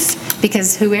life?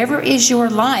 Because whoever is your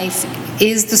life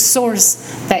is the source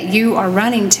that you are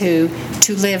running to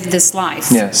live this life.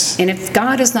 Yes. And if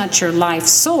God is not your life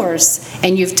source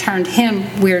and you've turned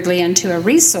him weirdly into a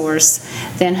resource,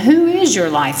 then who is your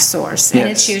life source? Yes. And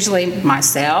it's usually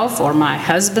myself or my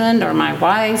husband or my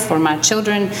wife or my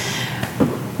children,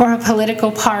 or a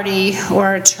political party,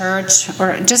 or a church,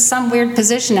 or just some weird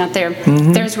position out there.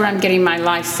 There's where I'm getting my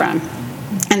life from.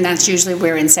 And that's usually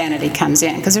where insanity comes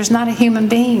in, because there's not a human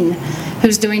being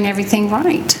who's doing everything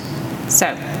right. So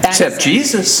that's Except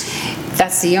Jesus.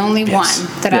 That's the only Yes.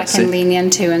 one that Yes. I can lean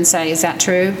into and say, is that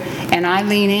true? And I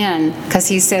lean in because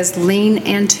he says, lean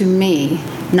into me,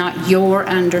 not your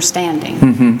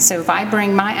understanding. So if I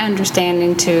bring my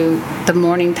understanding to the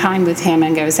morning time with him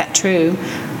and go, is that true?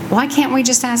 Why can't we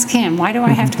just ask him? Why do I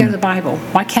have to go to the Bible?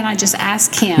 Why can't I just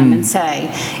ask him and say,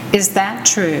 is that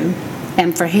true?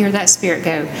 And for hear that spirit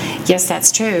go, yes,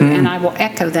 that's true. And I will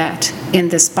echo that in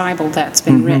this Bible that's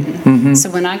been written. So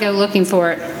when I go looking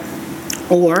for it,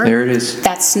 or There it is.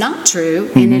 that's not true,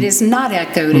 and it is not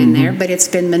echoed in there, but it's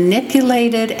been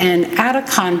manipulated and out of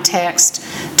context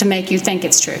to make you think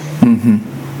it's true.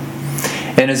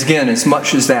 And as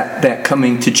much as that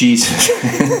coming to Jesus,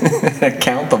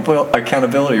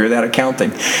 accountability, or that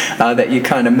accounting that you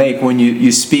kind of make when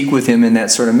you speak with him in that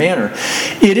sort of manner,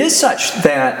 it is such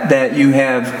that you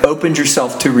have opened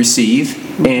yourself to receive,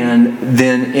 and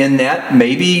then in that,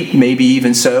 maybe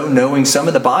even so, knowing some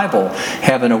of the Bible,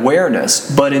 have an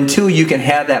awareness. But until you can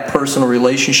have that personal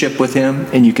relationship with him,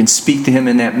 and you can speak to him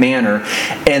in that manner,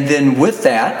 and then with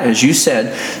that, as you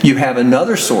said, you have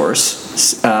another source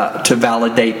to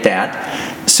validate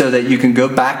that, so that you can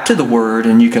go back to the Word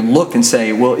and you can look and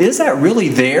say, well, is that really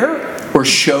there? Or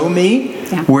show me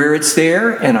where it's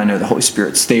there. And I know the Holy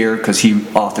Spirit's there because he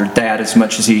authored that as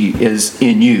much as he is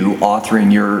in you,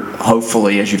 authoring your,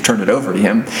 hopefully, as you've turned it over to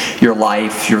him, your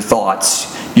life, your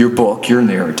thoughts, your book, your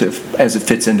narrative, as it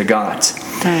fits into God's.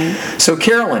 Right. So,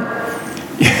 Carolyn,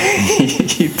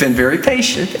 you've been very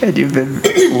patient and you've been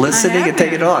listening and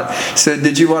taking it on. So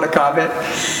did you want to comment?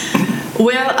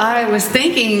 Well, I was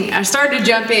thinking, I started to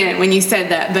jump in when you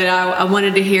said that, but I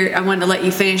wanted to let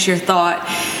you finish your thought.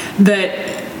 But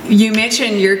you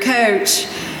mentioned your coach,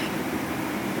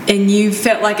 and you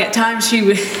felt like at times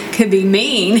she could be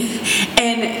mean.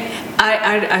 And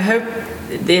I hope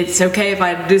it's okay if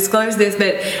I disclose this,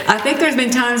 but I think there's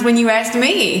been times when you asked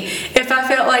me if I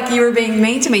felt like you were being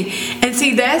mean to me. And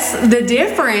see, that's the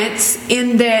difference,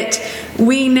 in that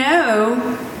we know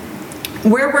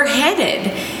where we're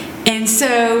headed. And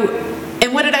so,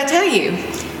 and what did I tell you?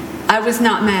 I was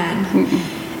not mad.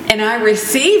 And I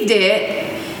received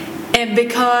it, and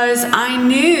because I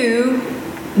knew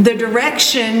the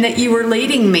direction that you were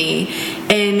leading me.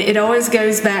 And it always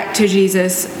goes back to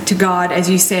Jesus, to God, as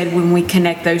you said, when we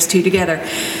connect those two together.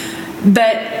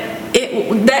 But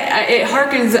it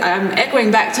harkens, I'm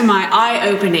echoing back to my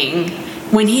eye-opening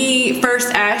when he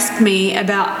first asked me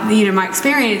about, my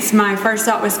experience, my first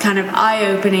thought was kind of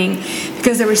eye-opening,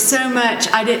 because there was so much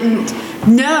I didn't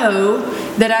know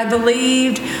that I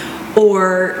believed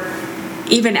or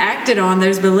even acted on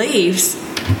those beliefs.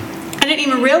 I didn't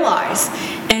even realize.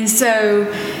 And so,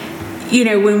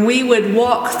 when we would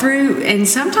walk through, and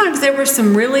sometimes there were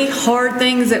some really hard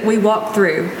things that we walked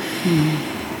through.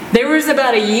 There was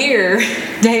about a year,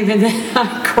 David, that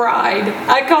I cried.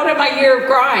 I called it my year of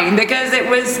crying, because it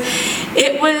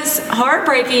was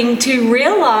heartbreaking to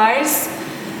realize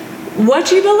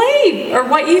what you believe or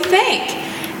what you think.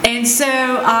 And so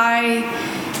I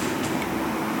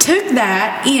took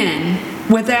that in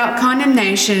without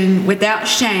condemnation, without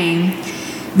shame,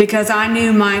 because I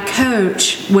knew my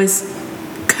coach was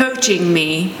coaching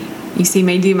me. You see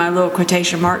me do my little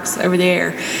quotation marks over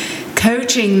there.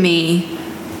 Coaching me.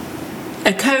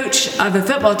 A coach of a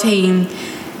football team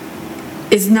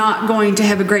is not going to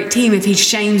have a great team if he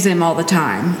shames them all the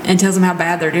time and tells them how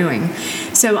bad they're doing.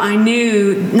 So I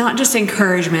knew, not just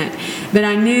encouragement, but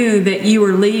I knew that you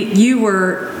were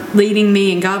leading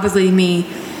me, and God was leading me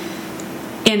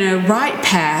in a right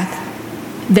path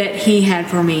that He had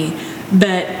for me.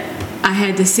 But I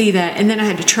had to see that, and then I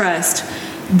had to trust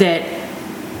that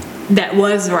that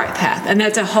was the right path. And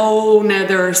that's a whole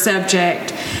nother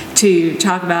subject to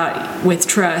talk about with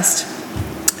trust.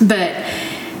 But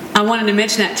I wanted to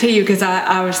mention that to you, because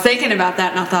I was thinking about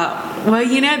that, and I thought,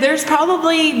 well, there's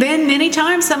probably been many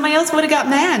times somebody else would have got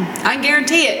mad. I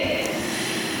guarantee it.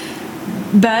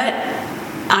 But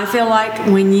I feel like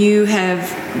when you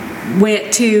have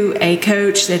went to a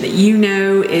coach that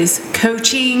is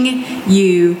coaching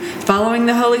you, following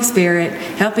the Holy Spirit,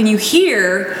 helping you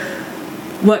hear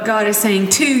what God is saying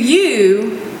to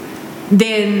you,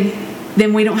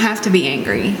 then we don't have to be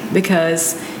angry,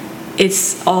 because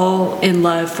it's all in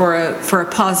love for a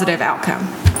positive outcome.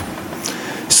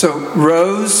 So,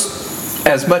 Rose,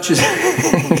 as much as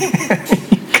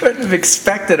you couldn't have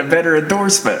expected a better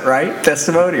endorsement, right?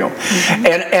 Testimonial. Mm-hmm.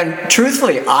 And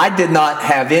truthfully, I did not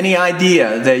have any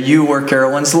idea that you were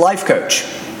Carolyn's life coach.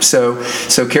 So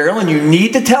Carolyn, you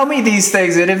need to tell me these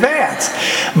things in advance.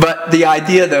 But the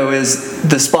idea, though, is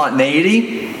the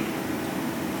spontaneity,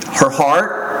 her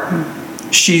heart.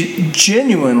 She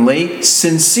genuinely,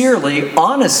 sincerely,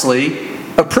 honestly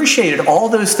appreciated all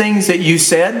those things that you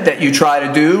said that you try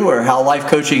to do, or how life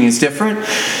coaching is different.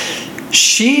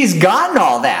 She's gotten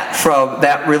all that from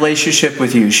that relationship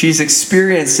with you. She's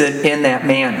experienced it in that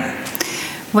manner.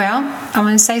 Well, I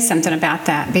want to say something about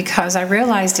that, because I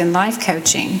realized in life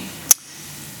coaching,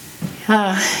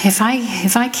 if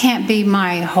I can't be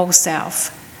my whole self,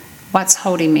 what's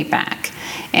holding me back?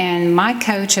 And my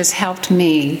coach has helped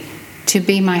me to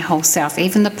be my whole self,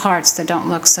 even the parts that don't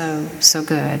look so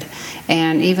good,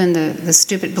 and even the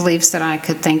stupid beliefs that I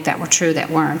could think that were true that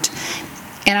weren't.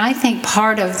 And I think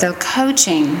part of the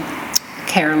coaching,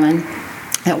 Carolyn,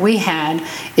 that we had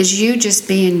is you just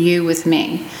being you with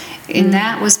me. And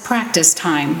that was practice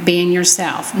time, being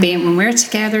yourself. When we're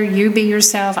together, you be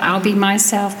yourself, I'll be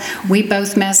myself. We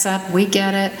both mess up, we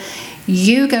get it.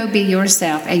 You go be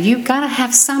yourself, and you've got to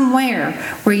have somewhere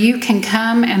where you can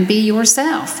come and be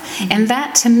yourself. And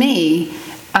that, to me,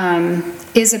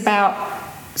 is about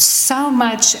so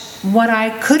much what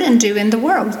I couldn't do in the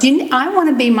world. I want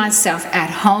to be myself at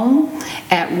home,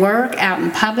 at work, out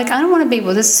in public. I don't want to be,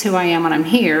 well, this is who I am when I'm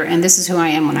here, and this is who I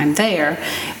am when I'm there,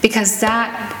 because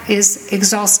that is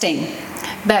exhausting.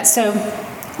 But so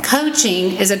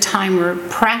coaching is a time where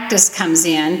practice comes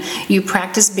in. You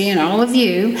practice being all of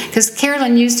you, because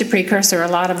Carolyn used to precursor a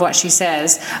lot of what she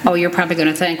says. Oh, you're probably going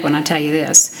to think when I tell you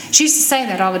this. She used to say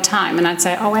that all the time, and I'd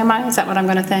say, oh, am I? Is that what I'm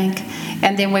going to think?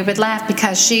 And then we would laugh,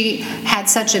 because she had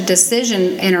such a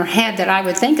decision in her head that I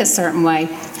would think a certain way.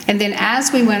 And then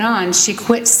as we went on, she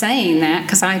quit saying that,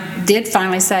 because I did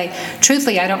finally say,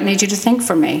 truthfully, I don't need you to think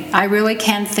for me. I really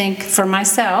can think for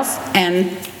myself,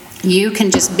 and you can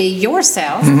just be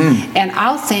yourself, and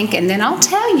I'll think, and then I'll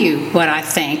tell you what I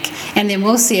think, and then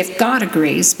we'll see if God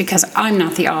agrees, because I'm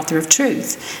not the author of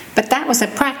truth. But that was a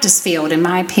practice field, in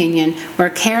my opinion, where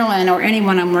Carolyn or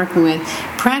anyone I'm working with,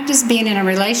 practice being in a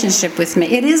relationship with me.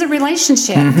 It is a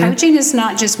relationship. Coaching is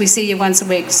not just we see you once a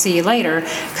week, see you later.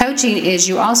 Coaching is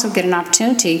you also get an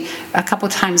opportunity a couple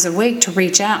times a week to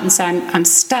reach out and say, I'm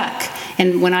stuck.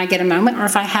 And when I get a moment, or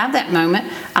if I have that moment,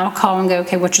 I'll call and go,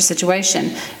 okay, what's your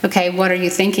situation? Okay, what are you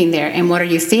thinking there? And what are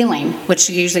you feeling? Which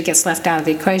usually gets left out of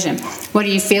the equation. What are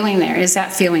you feeling there? Is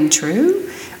that feeling true?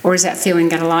 Or is that feeling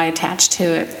got a lie attached to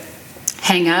it?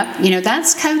 Hang up.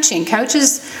 That's coaching.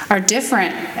 Coaches are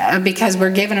different because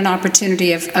we're given an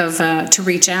opportunity to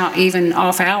reach out even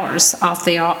off hours,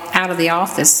 out of the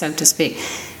office, so to speak.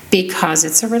 because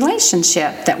it's a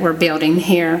relationship that we're building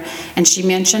here. And she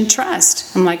mentioned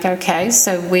trust. I'm like, okay,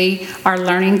 so we are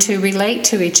learning to relate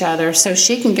to each other so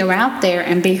she can go out there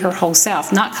and be her whole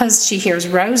self. Not because she hears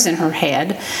Rose in her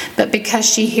head, but because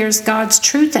she hears God's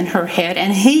truth in her head,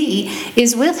 and He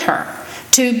is with her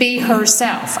to be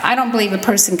herself. I don't believe a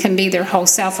person can be their whole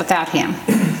self without Him.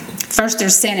 First,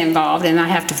 there's sin involved, and I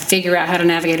have to figure out how to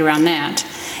navigate around that.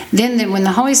 Then when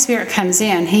the Holy Spirit comes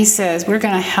in, He says, we're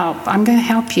going to help. I'm going to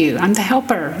help you. I'm the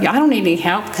helper. I don't need any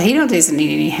help because He doesn't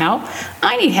need any help.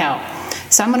 I need help.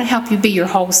 So I'm going to help you be your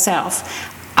whole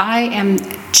self. I am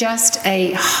just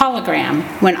a hologram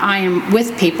when I am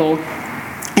with people,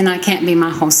 and I can't be my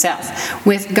whole self.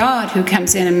 With God, who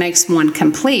comes in and makes one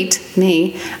complete,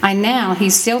 me,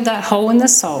 He's filled that hole in the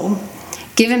soul,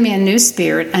 given me a new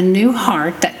spirit, a new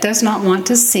heart that does not want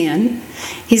to sin.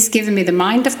 He's given me the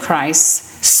mind of Christ,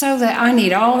 so that I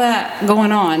need all that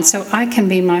going on so I can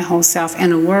be my whole self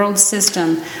in a world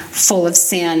system full of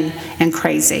sin and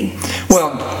crazy.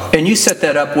 Well, and you set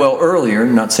that up well earlier,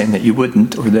 not saying that you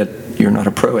wouldn't or that you're not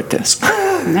a pro at this.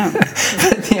 No.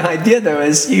 The idea, though,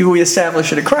 is we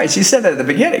establish it in Christ. You said that at the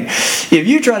beginning. If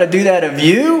you try to do that of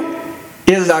you,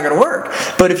 it's not going to work.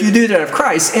 But if you do that of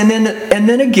Christ, and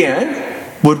then again,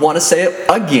 would want to say it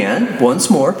again,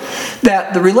 once more,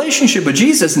 that the relationship with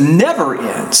Jesus never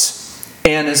ends.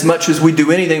 And as much as we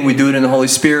do anything, we do it in the Holy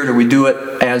Spirit, or we do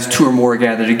it as two or more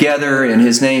gather together in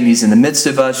His name. He's in the midst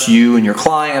of us, you and your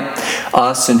client,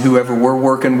 us and whoever we're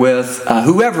working with,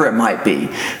 whoever it might be.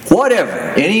 Whatever,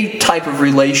 any type of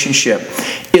relationship.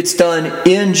 It's done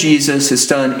in Jesus. It's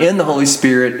done in the Holy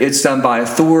Spirit. It's done by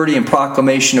authority and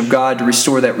proclamation of God to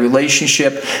restore that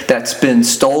relationship that's been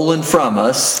stolen from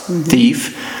us,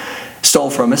 thief.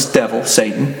 Stole from us, devil,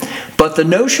 Satan. But the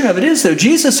notion of it is, though,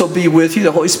 Jesus will be with you,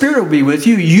 the Holy Spirit will be with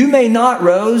you. You may not,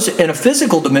 Rose, in a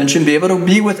physical dimension, be able to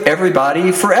be with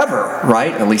everybody forever,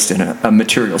 right? At least in a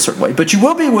material certain way. But you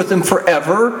will be with them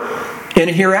forever in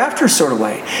a hereafter sort of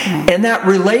way. And that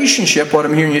relationship, what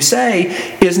I'm hearing you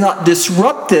say, is not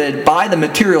disrupted by the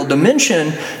material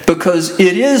dimension because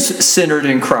it is centered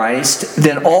in Christ.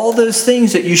 Then all those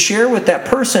things that you share with that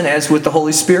person, as with the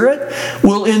Holy Spirit,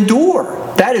 will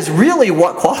endure. That is really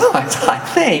what qualifies, I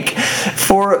think,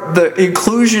 for the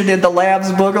inclusion in the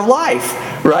Lamb's Book of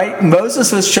Life, right?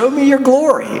 Moses was, show me your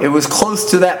glory. It was close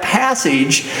to that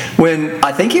passage when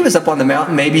I think he was up on the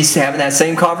mountain, maybe having that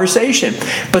same conversation.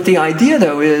 But the idea,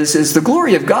 though, is the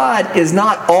glory of God is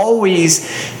not always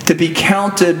to be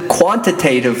counted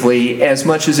quantitatively as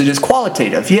much as it is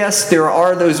qualitative. Yes, there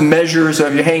are those measures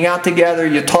of you hang out together,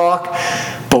 you talk,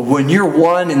 but when you're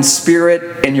one in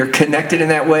spirit and you're connected in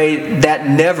that way, that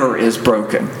never is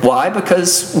broken. Why?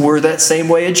 Because we're that same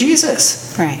way of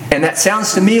Jesus. Right. And that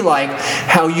sounds to me like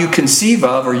how you conceive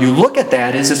of or you look at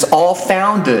that is it's all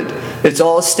founded. It's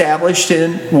all established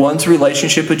in one's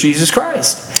relationship with Jesus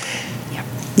Christ.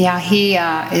 Yeah, He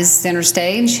is center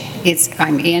stage.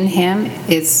 I'm in Him.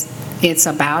 It's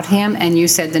about Him. And you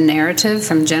said the narrative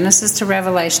from Genesis to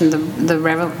Revelation,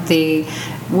 the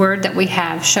word that we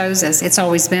have shows us it's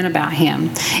always been about Him.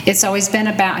 It's always been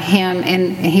about Him,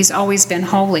 and He's always been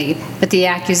holy. But the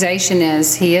accusation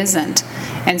is He isn't.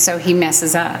 And so He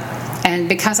messes up. And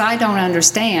because I don't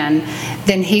understand,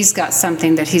 then He's got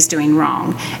something that He's doing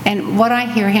wrong. And what I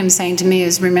hear Him saying to me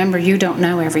is, remember, you don't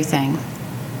know everything.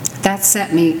 That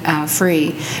set me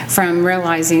free from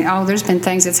realizing, there's been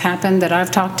things that's happened that I've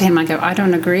talked to Him. I go, I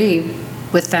don't agree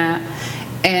with that.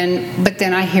 But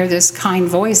then I hear this kind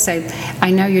voice say, I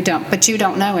know you don't, but you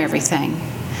don't know everything.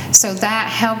 So that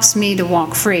helps me to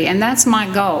walk free. And that's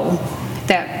my goal,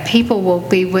 that people will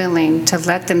be willing to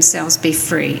let themselves be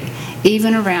free.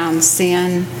 Even around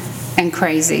sin and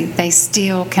crazy, they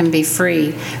still can be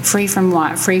free. Free from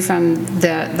what? Free from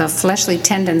the fleshly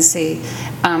tendency.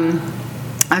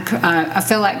 I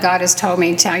feel like God has told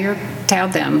me, tell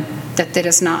them that it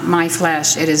is not my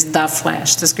flesh, it is the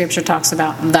flesh. The scripture talks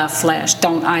about the flesh.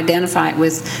 Don't identify it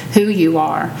with who you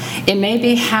are. It may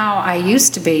be how I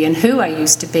used to be and who I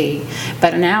used to be,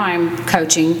 but now I'm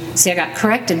coaching. See, I got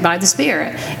corrected by the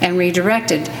Spirit and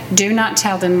redirected. Do not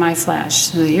tell them my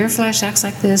flesh. Your flesh acts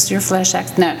like this, your flesh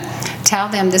acts... No. Tell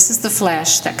them this is the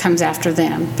flesh that comes after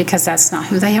them, because that's not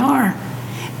who they are.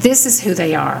 This is who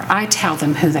they are. I tell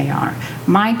them who they are.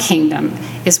 My kingdom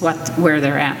is where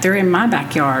they're at. They're in my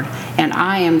backyard, and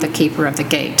I am the keeper of the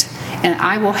gate. And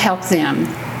I will help them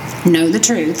know the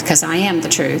truth, because I am the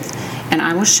truth. And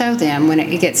I will show them when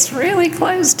it gets really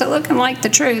close to looking like the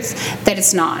truth that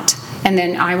it's not. And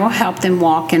then I will help them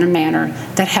walk in a manner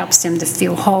that helps them to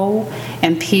feel whole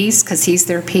and peace, because He's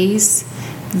their peace.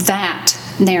 That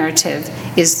narrative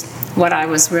is what I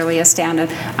was really astounded.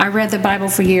 I read the Bible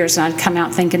for years, and I'd come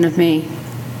out thinking of me.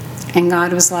 And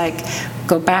God was like,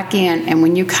 go back in, and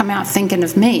when you come out thinking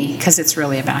of me, because it's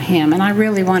really about him, and I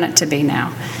really want it to be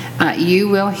now, you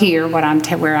will hear what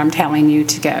where I'm telling you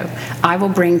to go. I will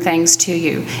bring things to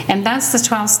you. And that's the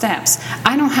 12 steps.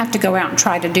 I don't have to go out and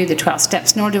try to do the 12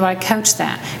 steps, nor do I coach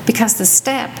that, because the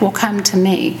step will come to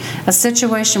me. A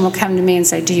situation will come to me and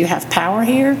say, do you have power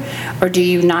here, or do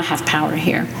you not have power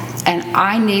here? And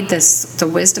I need the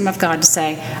wisdom of God to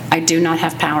say, I do not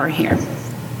have power here.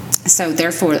 So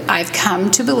therefore, I've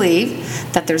come to believe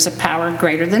that there's a power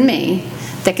greater than me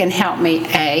that can help me,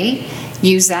 A,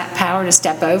 use that power to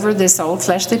step over this old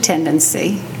fleshly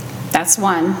tendency. That's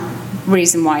one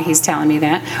reason why he's telling me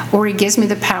that. Or he gives me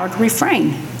the power to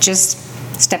refrain. Just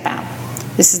step out.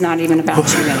 This is not even about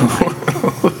you anymore.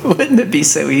 Wouldn't it be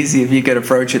so easy if you could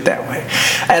approach it that way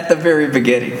at the very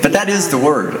beginning? But that is the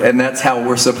word, and that's how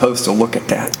we're supposed to look at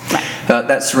that. Right.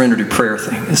 That surrender to prayer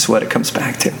thing is what it comes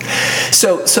back to.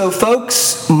 So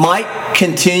folks might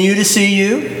continue to see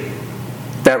you.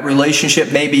 That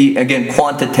relationship may be, again,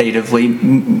 quantitatively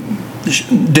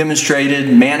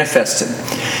demonstrated, manifested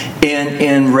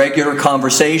in regular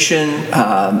conversation,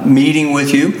 meeting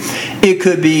with you. It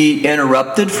could be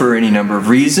interrupted for any number of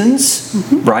reasons,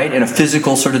 right? In a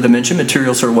physical sort of dimension,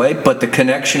 material sort of way, but the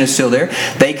connection is still there.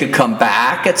 They could come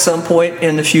back at some point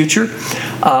in the future,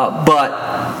 but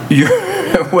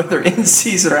whether in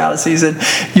season or out of season,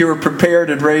 you are prepared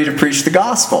and ready to preach the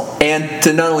gospel, and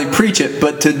to not only preach it,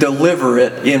 but to deliver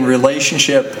it in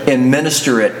relationship and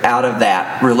minister it out of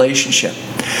that relationship.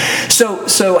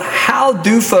 So how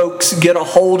do folks get a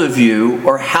hold of you,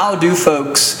 or how do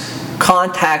folks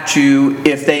contact you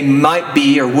if they might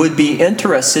be or would be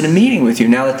interested in meeting with you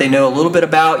now that they know a little bit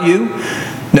about you,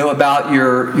 know about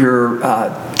your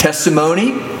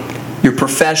testimony, your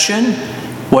profession,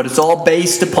 what it's all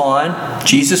based upon,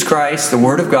 Jesus Christ, the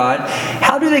Word of God?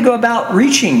 How do they go about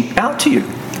reaching out to you?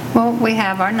 Well, we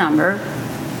have our number.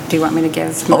 Do you want me to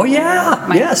give?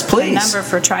 Yes, please. The number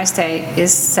for Tri-State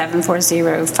is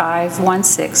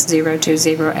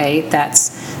 740-516-0208. That's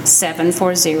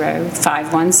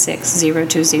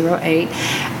 740-516-0208.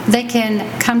 They can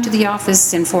come to the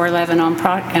office in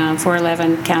 411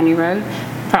 411 County Road,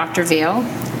 Proctorville,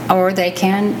 or they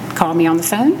can call me on the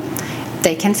phone.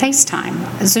 They can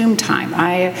FaceTime, Zoom time.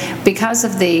 Because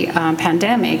of the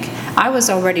pandemic, I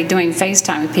was already doing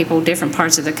FaceTime with people in different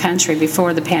parts of the country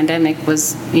before the pandemic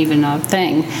was even a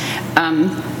thing.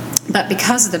 But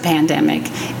because of the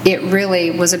pandemic, it really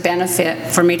was a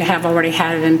benefit for me to have already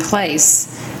had it in place,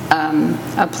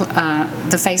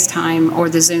 the FaceTime or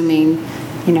the Zooming,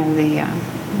 the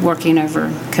working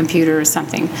over computer or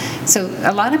something. So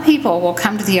a lot of people will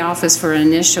come to the office for an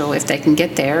initial, if they can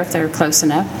get there, if they're close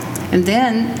enough. And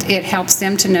then it helps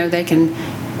them to know they can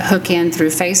hook in through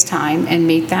FaceTime and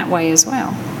meet that way as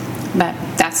well. But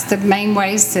that's the main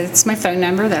ways. It's my phone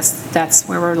number. That's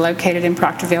where we're located in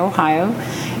Proctorville, Ohio.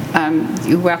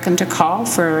 You're welcome to call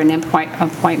for an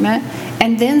appointment,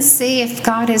 and then see if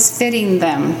God is fitting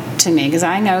them to me, because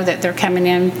I know that they're coming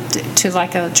in to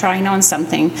like trying on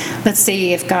something. Let's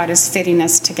see if God is fitting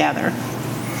us together.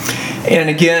 And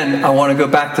again, I want to go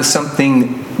back to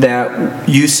something that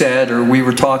you said, or we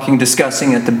were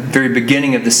discussing at the very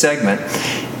beginning of the segment,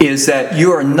 is that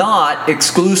you are not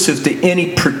exclusive to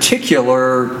any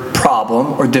particular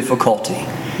problem or difficulty.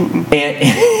 And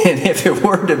if it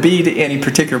were to be to any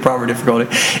particular problem or difficulty,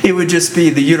 it would just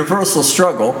be the universal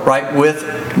struggle, right, with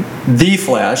the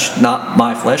flesh, not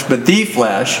my flesh, but the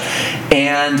flesh,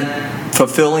 and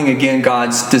fulfilling, again,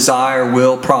 God's desire,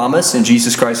 will, promise in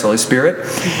Jesus Christ, the Holy Spirit.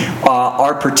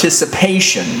 Our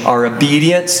participation, our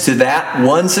obedience to that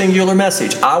one singular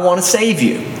message. I want to save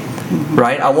you,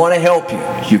 right? I want to help you.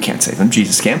 You can't save them,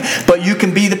 Jesus can. But you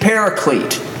can be the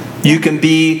paraclete. You can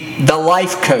be the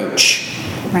life coach.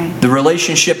 Right. The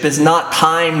relationship is not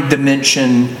time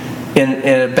dimension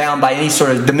bound by any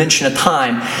sort of dimension of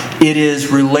time. It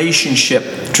is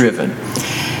relationship driven.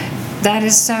 That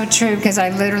is so true, because I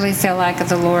literally feel like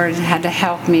the Lord had to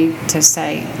help me to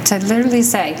literally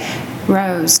say,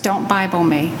 Rose, don't Bible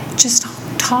me. Just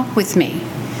talk with me.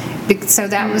 So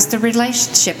that was the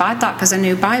relationship. I thought because I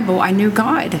knew Bible, I knew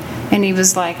God. And he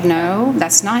was like, no,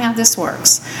 that's not how this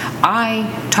works. I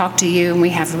talk to you and we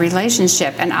have a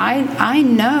relationship. And I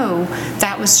know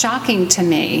that was shocking to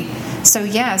me. So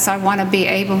yes, I want to be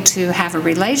able to have a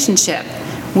relationship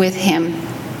with him.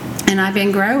 And I've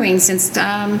been growing since,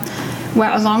 a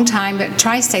long time, but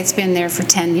Tri-State's been there for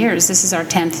 10 years. This is our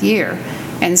 10th year.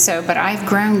 And so, but I've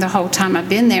grown the whole time I've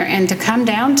been there. And to come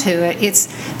down to it,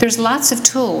 there's lots of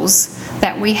tools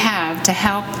that we have to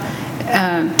help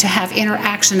to have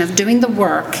interaction of doing the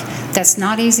work that's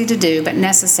not easy to do but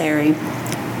necessary.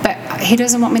 But he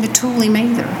doesn't want me to tool him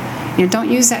either.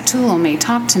 Don't use that tool on me.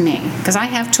 Talk to me. Because I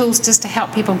have tools just to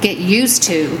help people get used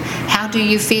to how do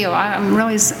you feel. I'm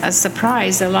really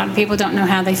surprised that a lot of people don't know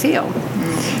how they feel.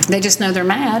 They just know they're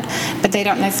mad, but they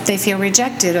don't know if they feel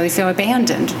rejected or they feel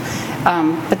abandoned.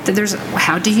 But there's,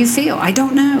 how do you feel? I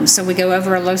don't know. So we go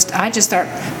over I just start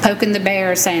poking the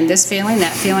bear, saying this feeling,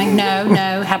 that feeling,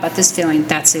 no, how about this feeling?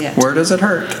 That's it. Where does it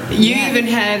hurt? You even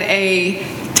had a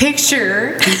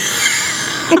picture.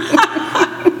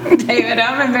 David,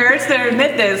 I'm embarrassed to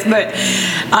admit this, but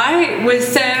I was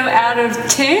so out of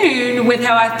tune with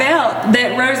how I felt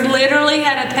that Rose literally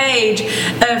had a page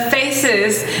of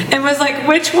faces and was like,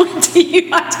 which one do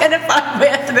you identify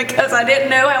with? Because I didn't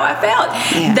know how I felt.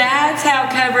 Yeah. That's how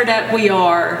covered up we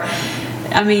are.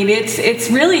 I mean, it's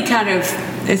really kind of,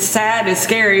 it's sad, it's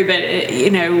scary, but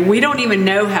we don't even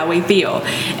know how we feel.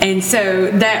 And so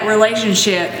that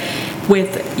relationship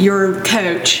with your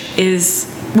coach is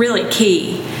really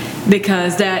key,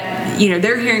 because that,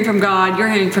 they're hearing from God, you're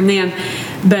hearing from them,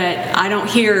 but I don't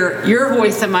hear your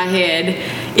voice in my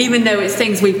head, even though it's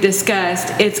things we've discussed.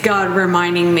 It's God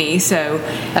reminding me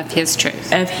of His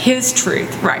truth.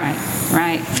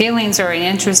 Right. Feelings are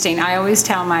interesting. I always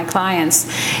tell my clients,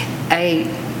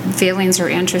 feelings are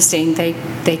interesting.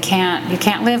 You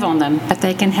can't live on them, but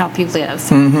they can help you live.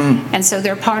 Mm-hmm. And so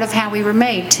they're part of how we were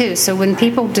made too. So when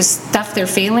people just stuff their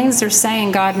feelings, they're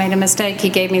saying God made a mistake. He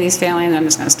gave me these feelings. I'm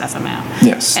just going to stuff them out.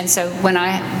 Yes. And so when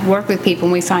I work with people,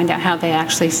 we find out how they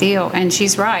actually feel. And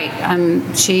she's right.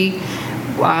 She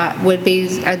would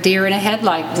be a deer in a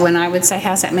headlight when I would say,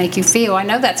 how's that make you feel? I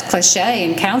know that's cliche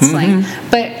in counseling,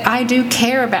 but I do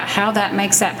care about how that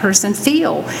makes that person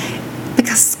feel,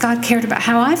 because God cared about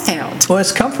how I felt. Well,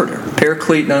 it's comforter.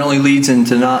 Paraclete not only leads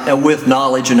into with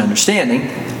knowledge and understanding,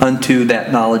 unto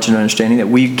that knowledge and understanding that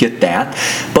we get that,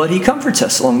 but He comforts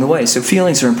us along the way. So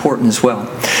feelings are important as well.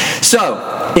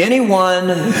 So anyone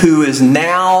who is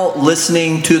now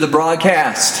listening to the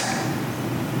broadcast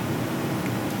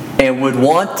and would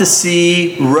want to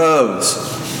see Rose,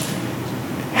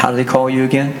 how do they call you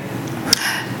again?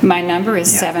 My number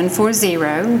is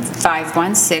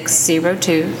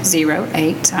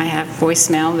 740-516-0208. I have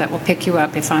voicemail that will pick you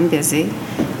up if I'm busy,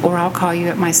 or I'll call you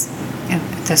at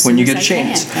when you get a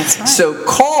chance. That's right. So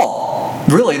call.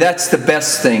 Really, that's the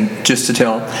best thing just to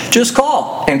tell. Just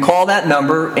call that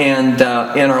number. And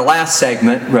in our last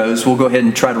segment, Rose, we'll go ahead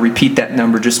and try to repeat that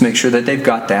number. Just make sure that they've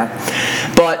got that.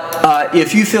 But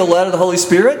if you feel led of the Holy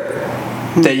Spirit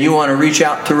that you want to reach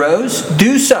out to Rose,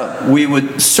 do so. We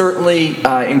would certainly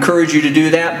encourage you to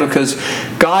do that, because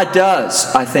God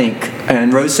does, I think,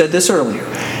 and Rose said this earlier,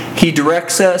 He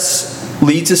directs us,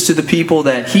 leads us to the people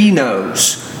that He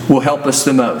knows will help us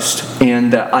the most.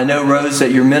 And I know, Rose,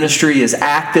 that your ministry is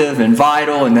active and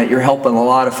vital, and that you're helping a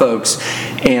lot of folks.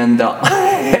 And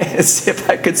as if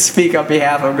I could speak on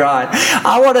behalf of God,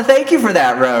 I want to thank you for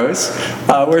that, Rose.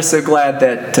 We're so glad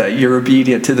that you're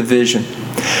obedient to the vision.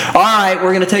 All right,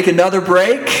 we're going to take another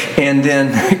break, and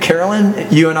then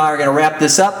Carolyn, you and I are going to wrap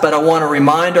this up, but I want to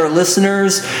remind our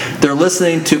listeners, they're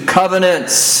listening to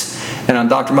Covenants, and I'm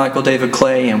Dr. Michael David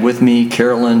Clay, and with me,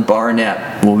 Carolyn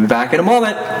Barnett. We'll be back in a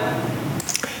moment.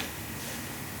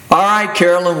 All right,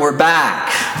 Carolyn, we're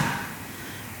back.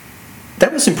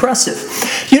 That was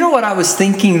impressive. You know what I was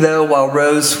thinking, though, while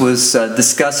Rose was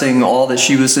discussing all that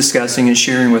she was discussing and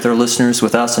sharing with our listeners,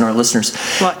 with us and our listeners?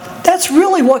 What? That's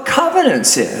really what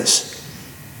Covenants is.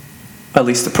 At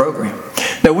least the program.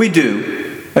 Now, we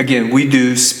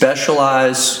do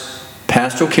specialized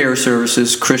pastoral care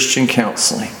services, Christian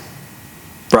counseling.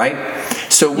 Right?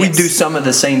 So we do some of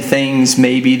the same things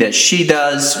maybe that she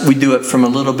does. We do it from a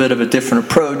little bit of a different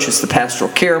approach. It's the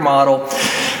pastoral care model,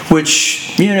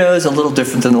 which, is a little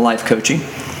different than the life coaching.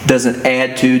 Doesn't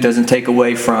add to, doesn't take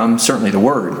away from, certainly, the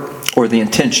Word or the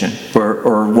intention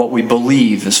or what we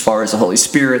believe as far as the Holy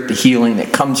Spirit, the healing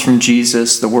that comes from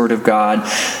Jesus, the Word of God,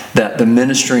 the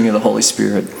ministering of the Holy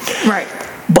Spirit. Right.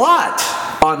 But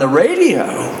on the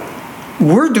radio,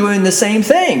 we're doing the same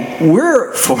thing.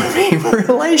 We're forming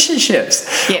relationships.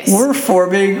 Yes. We're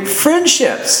forming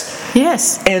friendships.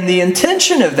 Yes. And the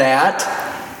intention of that,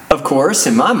 of course,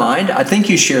 in my mind, I think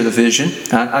you share the vision.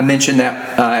 I mentioned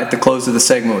that at the close of the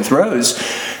segment with Rose,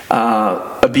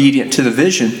 obedient to the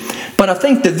vision. But I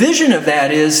think the vision of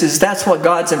that is that's what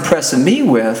God's impressing me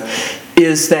with,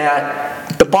 is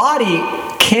that the body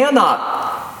cannot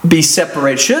be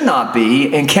separated, should not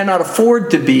be, and cannot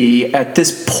afford to be at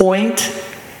this point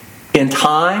in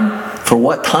time, for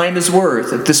what time is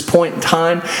worth. At this point in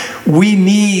time, we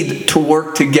need to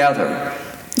work together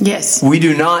Yes. We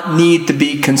do not need to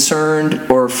be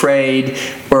concerned or afraid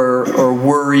or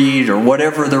worried or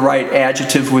whatever the right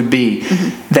adjective would be,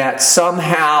 that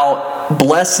somehow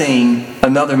blessing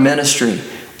another ministry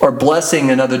or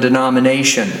blessing another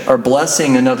denomination or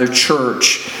blessing another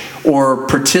church or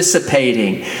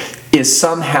participating is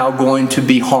somehow going to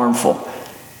be harmful.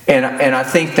 And I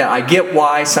think that I get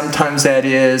why sometimes that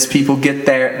is. People get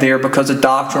there because of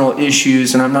doctrinal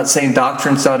issues, and I'm not saying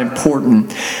doctrine's not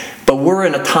important, but we're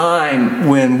in a time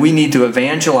when we need to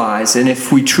evangelize, and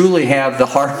if we truly have the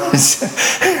harvest,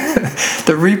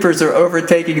 the reapers are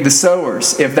overtaking the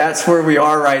sowers. If that's where we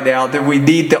are right now, then we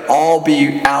need to all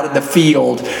be out in the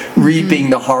field reaping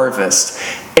the harvest.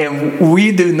 And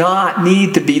we do not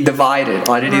need to be divided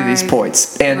on any of these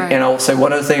points. And I'll say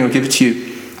one other thing, I'll give it to you.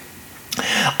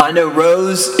 I know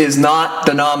Rose is not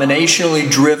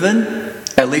denominationally driven,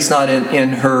 at least not in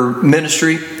her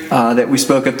ministry that we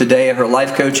spoke of today at her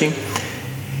life coaching.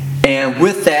 And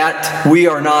with that, we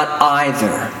are not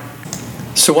either.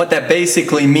 So what that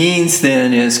basically means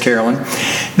then is, Carolyn,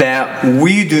 that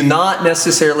we do not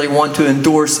necessarily want to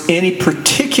endorse any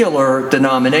particular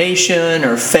denomination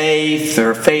or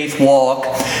faith walk.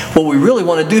 What we really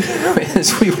want to do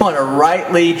is we want to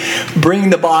rightly bring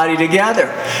the body together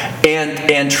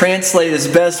and translate as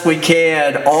best we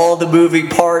can all the moving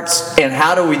parts. And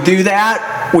how do we do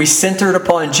that? We center it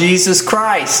upon Jesus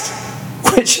Christ,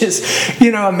 which is,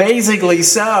 amazingly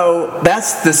so.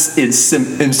 That's this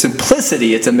in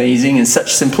simplicity. It's amazing in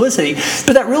such simplicity,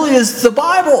 but that really is the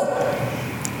Bible.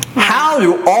 How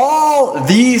do all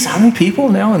these, how many people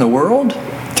now in the world?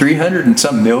 300 and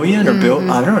some million or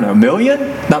I don't know, million?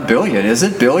 Not billion, is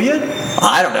it? Billion?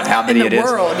 I don't know how many it is. In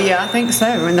the world, yeah, I think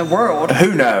so. In the world.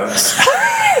 Who knows?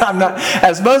 I'm not,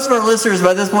 as most of our listeners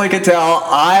by this point can tell,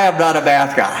 I am not a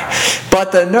math guy.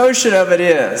 But the notion of it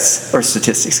is, or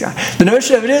statistics guy, the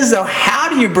notion of it is, though, how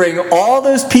do you bring all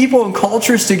those people and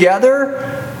cultures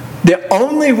together? The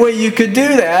only way you could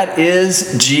do that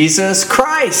is Jesus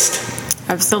Christ.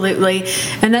 Absolutely.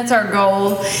 And that's our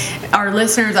goal. Our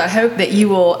listeners, I hope that you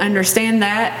will understand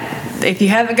that. If you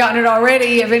haven't gotten it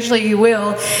already, eventually you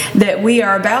will, that we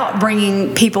are about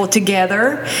bringing people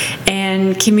together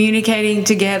and communicating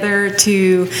together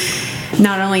to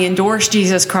not only endorse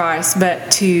Jesus Christ,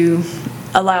 but to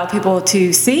allow people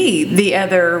to see the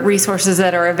other resources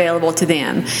that are available to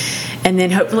them, and then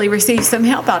hopefully receive some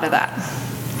help out of that.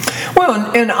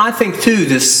 Well, and I think too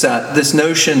this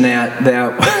notion that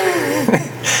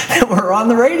that we're on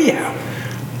the radio.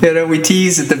 We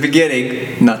teased at the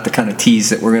beginning, not the kind of tease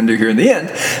that we're going to do here in the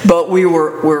end, but we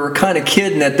were kind of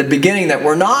kidding at the beginning that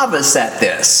we're novice at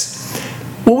this.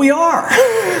 Well, we are.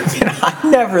 I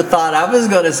never thought I was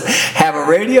going to have a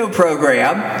radio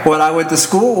program when I went to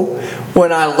school,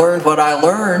 when I learned what I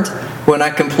learned, when I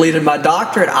completed my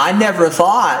doctorate. I never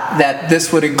thought that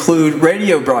this would include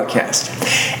radio broadcast.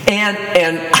 And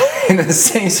in the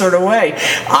same sort of way,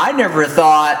 I never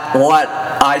thought what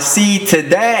I see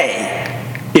today.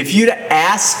 If you'd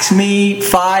asked me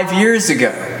 5 years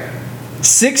ago,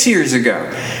 6 years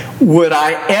ago, would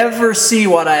I ever see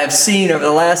what I have seen over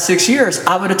the last 6 years?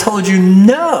 I would have told you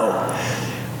no.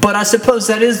 But I suppose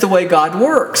that is the way God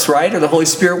works, right? Or the Holy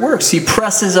Spirit works. He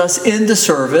presses us into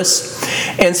service.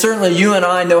 And certainly you and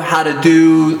I know how to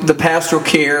do the pastoral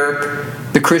care,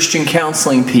 the Christian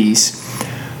counseling piece.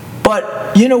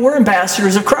 But, we're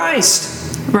ambassadors of Christ.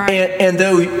 Right. And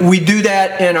though we do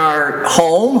that in our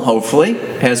home, hopefully,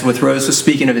 as with Rose was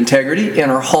speaking of integrity, in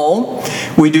our home,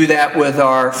 we do that with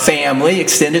our family,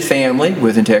 extended family,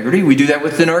 with integrity. We do that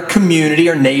within our community,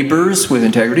 our neighbors, with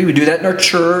integrity. We do that in our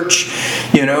church,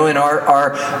 in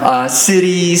our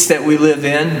cities that we live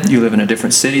in. You live in a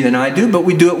different city than I do, but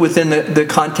we do it within the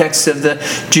context of the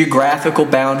geographical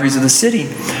boundaries of the city.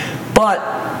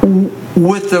 But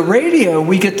with the radio,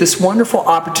 we get this wonderful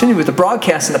opportunity, with the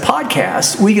broadcast and the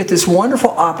podcast, we get this wonderful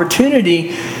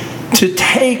opportunity to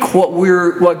take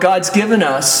what God's given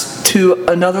us to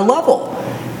another level.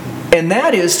 And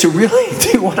that is to really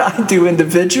do what I do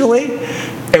individually,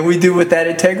 and we do with that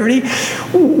integrity.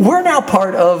 We're now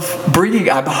part of bringing,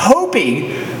 I'm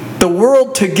hoping, the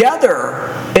world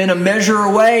together in a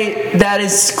measure way that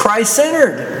is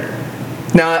Christ-centered.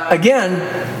 Now, again,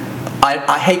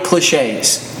 I hate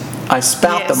cliches. I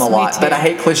spout them a lot, but I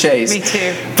hate cliches. Me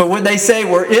too. But when they say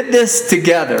we're in this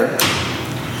together,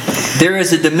 there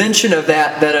is a dimension of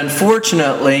that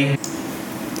unfortunately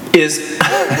is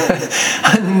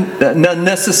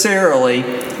necessarily,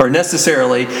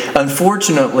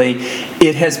 unfortunately,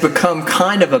 it has become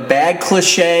kind of a bad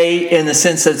cliche in the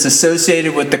sense that it's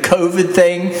associated with the COVID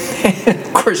thing.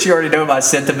 Of course, you already know my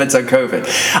sentiments on COVID.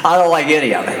 I don't like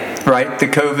any of it, right? the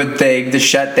COVID thing, the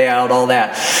shutdown, all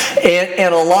that.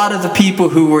 And a lot of the people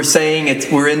who were saying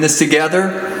we're in this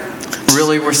together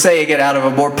really were saying it out of a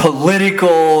more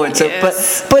political,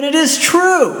 but it is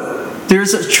true.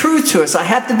 There's a truth to us. I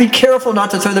have to be careful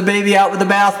not to throw the baby out with the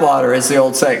bathwater, as the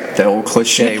old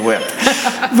cliche went.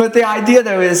 But the idea,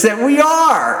 though, is that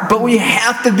we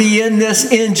have to be in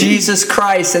this in Jesus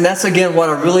Christ. And that's, again, what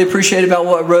I really appreciate about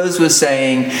what Rose was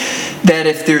saying, that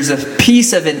if there's a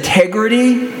piece of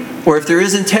integrity, or if there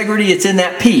is integrity, it's in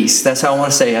that piece. That's how I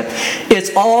want to say it.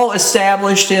 It's all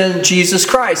established in Jesus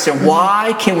Christ. And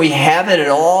why can we have it at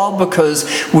all? Because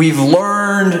we've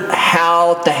learned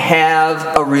how to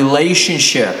have a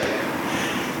relationship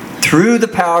through the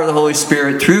power of the Holy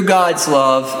Spirit, through God's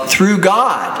love, through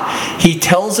God. He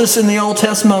tells us in the Old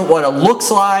Testament what it looks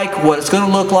like, what it's going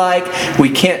to look like. We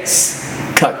can't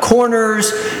cut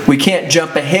corners. We can't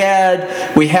jump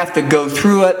ahead. We have to go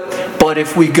through it. But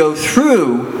if we go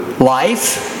through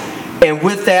life, and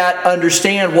with that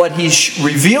understand what He's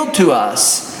revealed to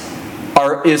us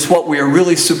is what we are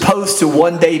really supposed to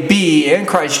one day be in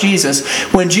Christ Jesus.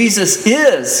 When Jesus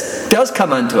does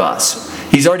come unto us,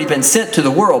 He's already been sent to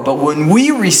the world, but when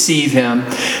we receive Him,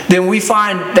 then we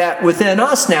find that within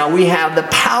us now we have the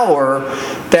power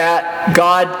that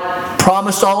God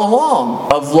promised all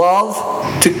along of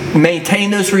love to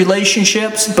maintain those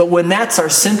relationships. But when that's our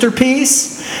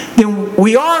centerpiece, then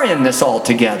we are in this all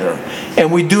together,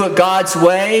 and we do it God's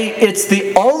way. It's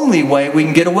the only way we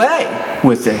can get away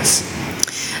with this.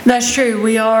 That's true.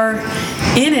 We are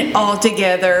in it all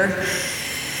together.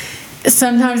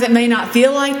 Sometimes it may not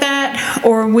feel like that,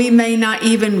 or we may not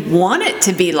even want it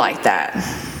to be like that,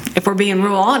 if we're being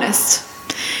real honest.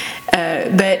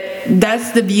 But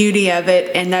that's the beauty of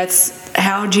it, and that's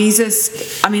how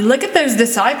Jesus, look at those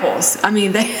disciples.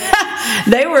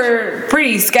 They were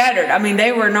pretty scattered.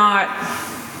 They were not,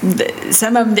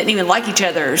 some of them didn't even like each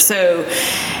other, so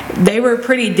they were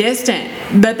pretty distant,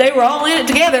 but they were all in it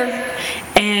together.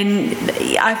 And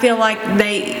I feel like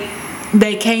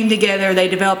they came together, they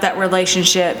developed that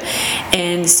relationship,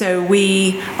 and so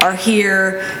we are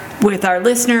here with our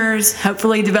listeners,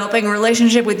 hopefully developing a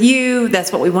relationship with you.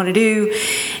 That's what we want to do,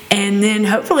 and then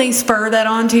hopefully spur that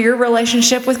on to your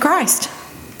relationship with Christ.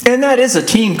 And that is a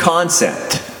team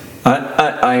concept.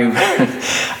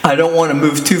 I don't want to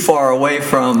move too far away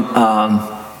from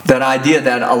that idea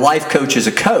that a life coach is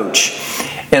a coach.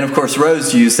 And of course,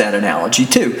 Rose used that analogy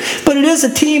too. But it is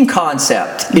a team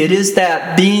concept. It is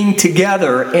that being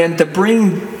together, and to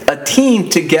bring a team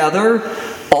together,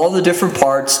 all the different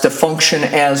parts to function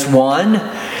as one,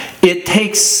 it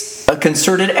takes a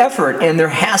concerted effort, and there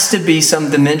has to be some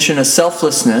dimension of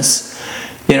selflessness.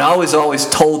 I was always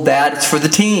told that it's for the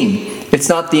team. It's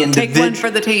not the individual. Take one for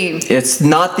the team. It's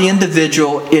not the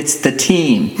individual, it's the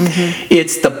team. Mm-hmm.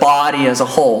 It's the body as a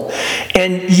whole.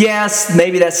 And yes,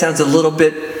 maybe that sounds a little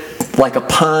bit like a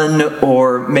pun,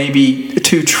 or maybe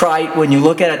too trite when you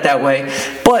look at it that way.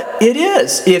 But it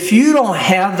is. If you don't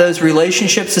have those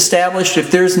relationships established,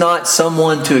 if there's not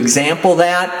someone to example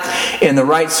that in the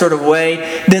right sort of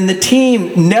way, then the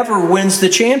team never wins the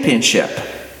championship.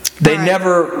 They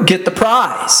never get the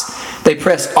prize. They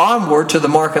press onward to the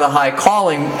mark of the high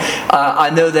calling.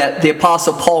 I know that the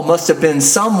Apostle Paul must have been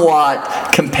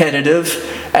somewhat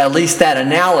competitive, at least that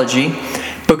analogy,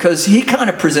 because he kind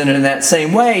of presented in that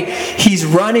same way. He's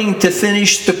running to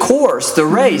finish the course, the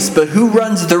race, but who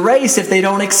runs the race if they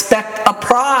don't expect a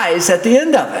prize at the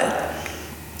end of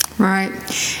it? Right.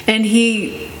 And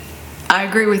I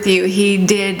agree with you, he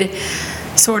did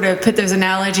sort of put those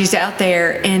analogies out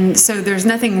there, and so there's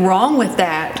nothing wrong with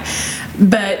that.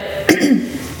 But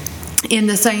in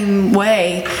the same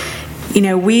way,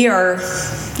 we are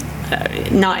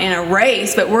not in a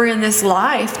race, but we're in this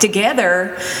life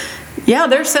together. Yeah,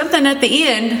 there's something at the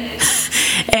end,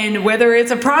 and whether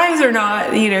it's a prize or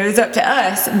not, it's up to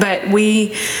us. But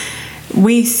we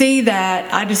see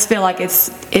that. I just feel like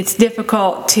it's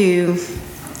difficult to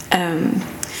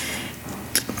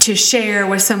share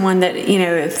with someone that,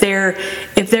 if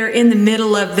they're in the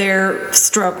middle of their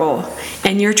struggle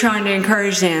and you're trying to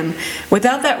encourage them,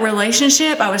 without that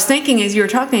relationship, I was thinking as you were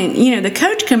talking, the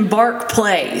coach can bark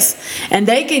plays and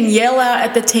they can yell out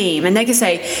at the team and they can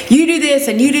say, you do this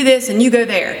and you do this and you go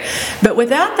there. But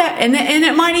without that, and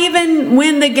it might even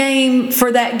win the game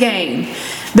for that game.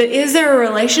 But is there a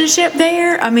relationship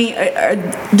there?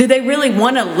 Do they really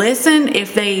want to listen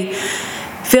if they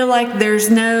feel like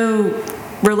there's no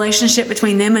relationship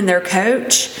between them and their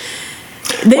coach?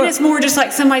 Then it's more just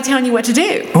like somebody telling you what to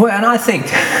do. Well, and I think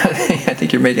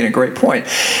you're making a great point.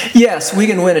 Yes, we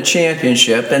can win a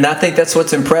championship, and I think that's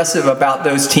what's impressive about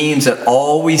those teams that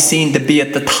always seem to be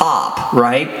at the top,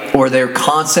 right? Or they're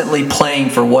constantly playing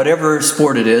for whatever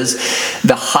sport it is,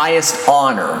 the highest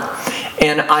honor.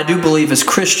 And I do believe as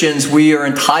Christians, we are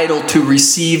entitled to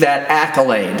receive that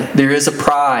accolade. There is a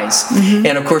prize. Mm-hmm.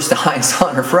 And of course, the highest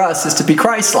honor for us is to be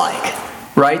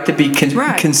Christ-like, right? To be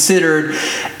considered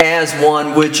as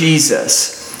one with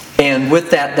Jesus. And with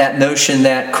that notion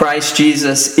that Christ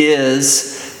Jesus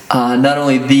is not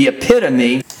only the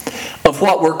epitome of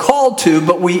what we're called to,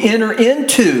 but we enter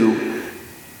into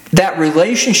that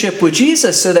relationship with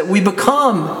Jesus so that we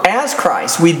become as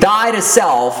Christ. We die to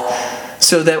self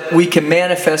so that we can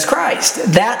manifest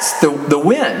Christ. That's the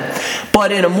win.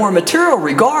 But in a more material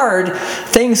regard,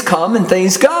 things come and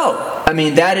things go. I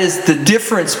mean, that is the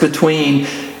difference between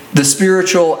the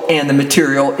spiritual and the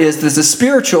material, is there's a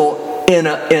spiritual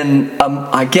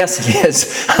I guess it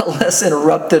is a less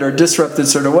interrupted or disrupted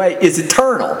sort of way, is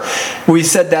eternal. We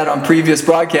said that on previous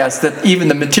broadcasts, that even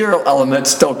the material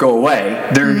elements don't go away.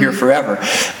 They're here forever.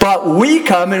 But we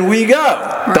come and we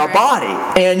go, the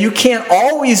body. And you can't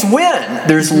always win.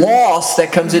 There's loss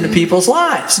that comes into people's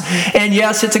lives. And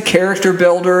yes, it's a character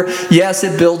builder. Yes,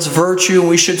 it builds virtue, and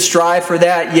we should strive for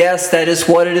that. Yes, that is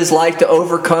what it is like to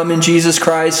overcome in Jesus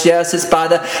Christ. Yes, it's by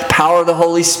the power of the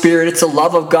Holy Spirit. It's the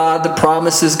love of God, the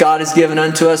promises God has given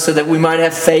unto us so that we might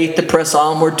have faith to press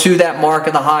onward to that mark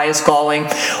of the highest calling.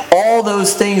 All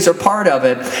those things are part of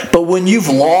it. But when you've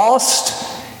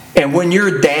lost, and when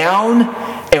you're down,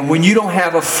 and when you don't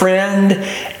have a friend,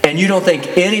 and you don't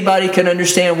think anybody can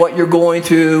understand what you're going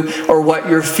through or what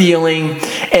you're feeling,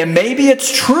 and maybe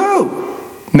it's true.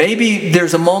 Maybe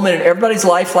there's a moment in everybody's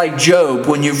life like Job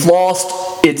when you've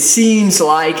lost, it seems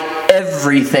like,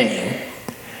 everything.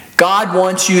 God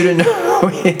wants you to know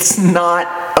it's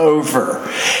not over.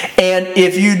 And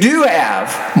if you do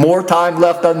have more time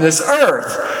left on this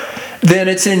earth, then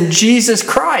it's in Jesus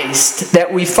Christ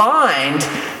that we find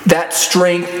that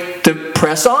strength to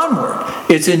press onward.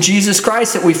 It's in Jesus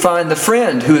Christ that we find the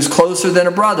friend who is closer than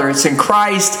a brother. It's in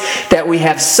Christ that we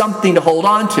have something to hold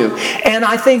on to. And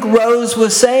I think Rose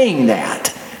was saying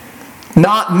that.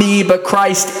 Not me, but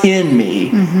Christ in me,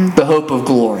 the hope of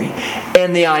glory.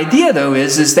 And the idea, though,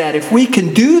 is that if we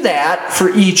can do that for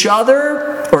each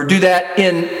other, or do that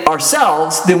in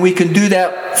ourselves, then we can do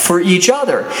that for each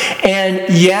other.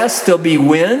 And yes, there'll be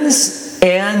wins,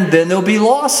 and then there'll be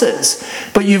losses.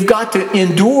 But you've got to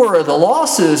endure the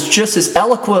losses just as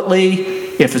eloquently,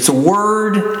 if it's a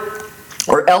word,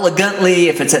 or elegantly,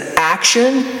 if it's an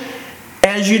action,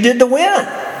 as you did the win.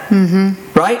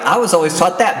 Right? I was always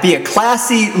taught that. Be a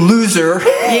classy loser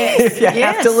if you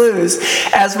have to lose,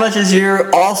 as much as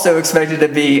you're also expected to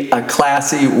be a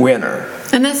classy winner.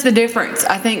 And that's the difference.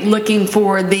 I think looking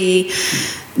for the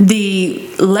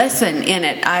lesson in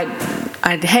it.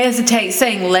 I'd hesitate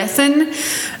saying lesson,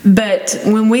 but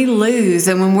when we lose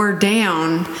and when we're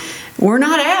down, we're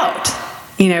not out.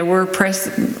 You know, we're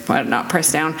not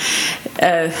pressed down.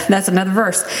 That's another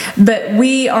verse. But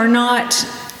we are not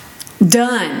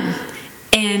done.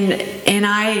 And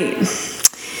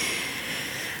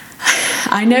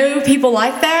I know people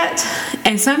like that,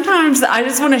 and sometimes I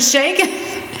just want to shake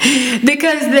it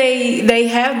because they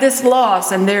have this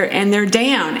loss and they're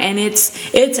down and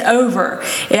it's over.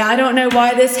 I don't know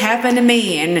why this happened to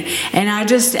me, and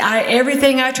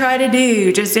everything I try to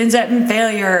do just ends up in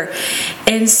failure.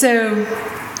 And so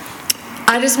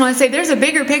I just want to say there's a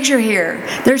bigger picture here.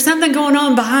 There's something going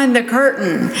on behind the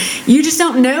curtain. You just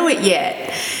don't know it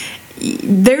yet.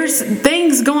 There's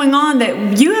things going on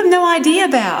that you have no idea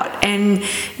about. And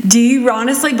do you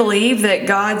honestly believe that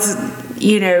God's,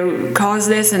 caused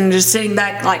this and just sitting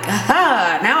back like,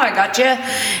 aha, now I got you?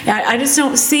 I just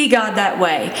don't see God that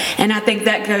way. And I think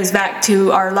that goes back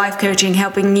to our life coaching,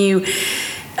 helping you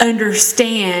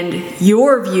understand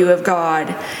your view of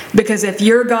God, because if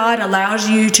your God allows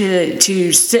you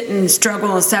to sit and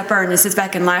struggle and suffer and then sits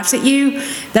back and laughs at you,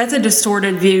 that's a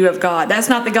distorted view of God. That's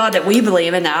not the God that we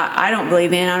believe in, that I don't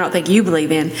believe in, I don't think you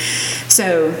believe in.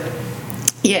 So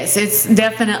yes, it's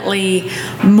definitely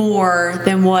more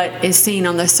than what is seen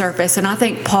on the surface. And I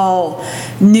think Paul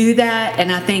knew that,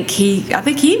 and I think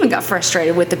he even got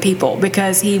frustrated with the people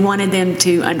because he wanted them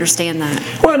to understand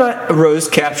that. Well, Rose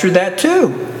captured that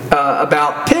too,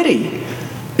 about pity.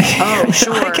 Oh,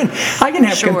 sure. I can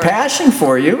have compassion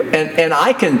for you, and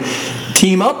I can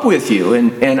team up with you,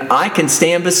 and I can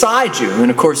stand beside you.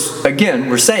 And of course, again,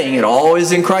 we're saying it all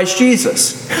is in Christ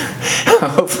Jesus.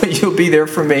 Hopefully you'll be there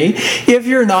for me. If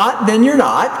you're not, then you're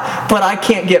not. But I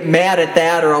can't get mad at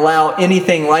that or allow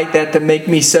anything like that to make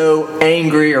me so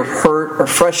angry or hurt or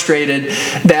frustrated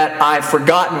that I've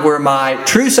forgotten where my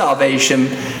true salvation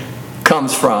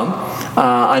comes from.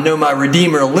 I know my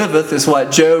Redeemer liveth is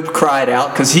what Job cried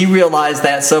out, because he realized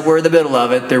that somewhere in the middle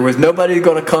of it, there was nobody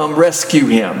going to come rescue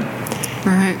him.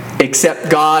 Right.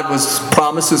 Except God was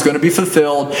promised was going to be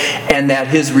fulfilled, and that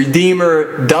his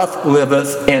Redeemer doth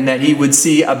liveth, and that he would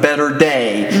see a better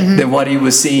day than what he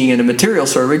was seeing in a material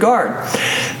sort of regard.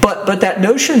 But that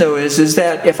notion, though, is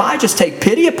that if I just take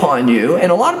pity upon you,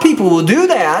 and a lot of people will do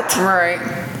that, Right.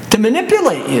 to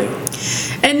manipulate you.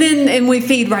 And we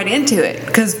feed right into it,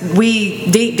 because we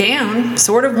deep down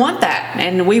sort of want that,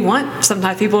 and we want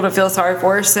sometimes people to feel sorry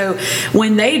for us. So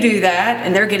when they do that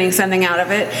and they're getting something out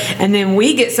of it, and then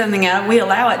we get something out of it, we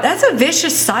allow it. That's a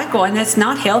vicious cycle, and that's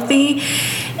not healthy.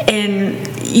 And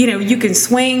you can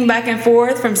swing back and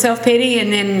forth from self-pity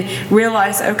and then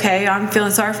realize, okay, I'm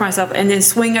feeling sorry for myself, and then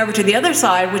swing over to the other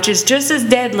side, which is just as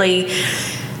deadly,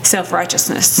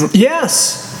 self-righteousness.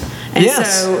 Yes. And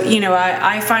yes. so,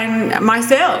 I find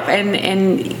myself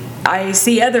and I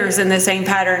see others in the same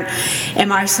pattern.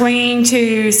 Am I swinging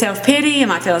to self-pity?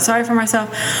 Am I feeling sorry for myself?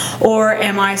 Or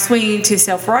am I swinging to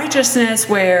self-righteousness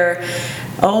where,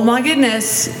 oh my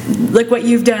goodness, look what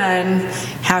you've done.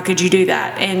 How could you do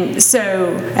that? And so,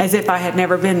 as if I had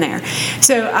never been there.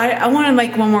 So I want to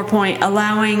make one more point.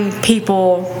 Allowing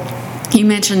people, you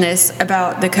mentioned this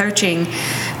about the coaching,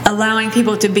 allowing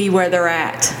people to be where they're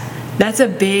at. That's a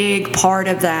big part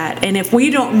of that. And if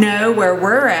we don't know where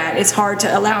we're at, it's hard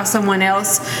to allow someone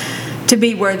else to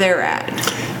be where they're at.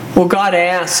 Well, God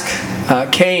asked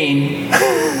Cain,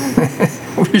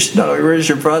 where's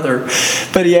your brother?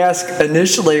 But he asked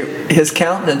initially, his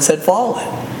countenance had fallen.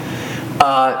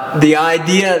 The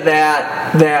idea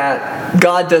that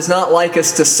God does not like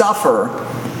us to suffer,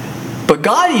 but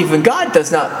God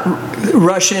does not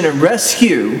rush in and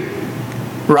rescue,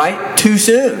 right, too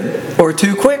soon or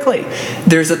too quickly.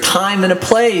 There's a time and a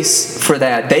place for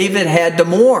that. David had to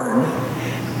mourn.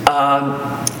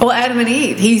 Well, Adam and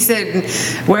Eve, he said,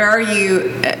 where are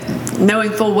you,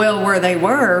 knowing full well where they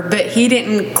were, but he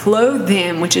didn't clothe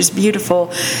them, which is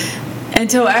beautiful,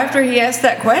 until after he asked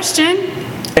that question.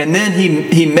 And then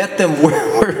he met them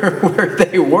where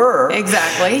they were.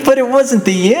 Exactly. But it wasn't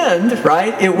the end,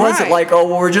 right? It wasn't Right. like, oh,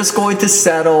 well, we're just going to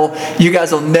settle. You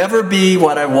guys will never be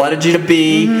what I wanted you to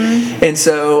be. And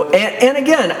so, and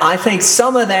again, I think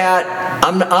some of that,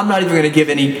 I'm not even going to give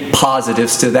any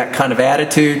positives to that kind of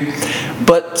attitude.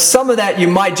 But some of that you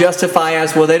might justify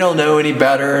as, well, they don't know any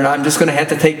better, and I'm just going to have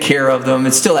to take care of them.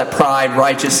 It's still that pride,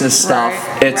 righteousness stuff.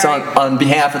 Right, It's right. on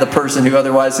behalf of the person who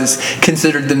otherwise has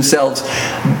considered themselves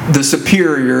the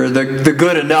superior, the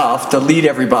good enough to lead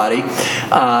everybody.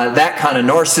 That kind of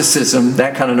narcissism,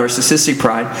 that kind of narcissistic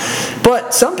pride.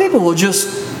 But some people will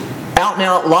just out and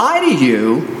out lie to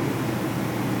you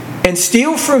and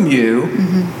steal from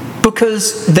you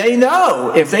because they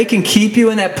know if they can keep you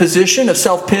in that position of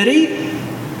self-pity,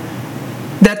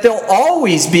 that they'll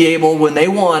always be able, when they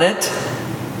want it,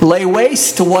 lay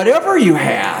waste to whatever you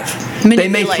have. They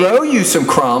may Manipulate. throw you some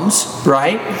crumbs,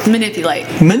 right? Manipulate.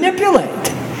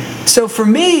 So for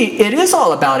me, it is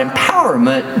all about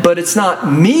empowerment, but it's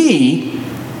not me.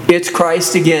 It's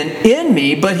Christ again in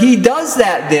me. But He does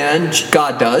that then,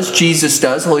 God does, Jesus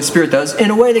does, Holy Spirit does, in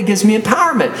a way that gives me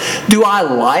empowerment. Do I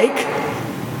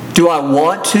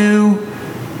want to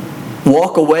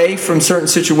walk away from certain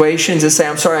situations and say,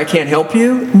 I'm sorry, I can't help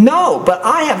you? No, but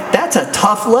that's a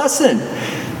tough lesson.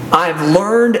 I've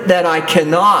learned that I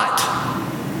cannot.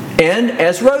 And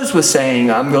as Rose was saying,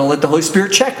 I'm going to let the Holy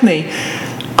Spirit check me.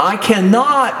 I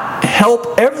cannot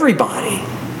help everybody.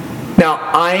 Now,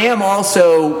 I am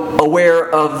also aware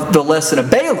of the lesson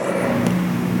of Balaam,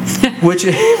 which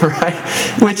is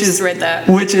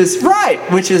right,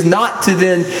 which is not to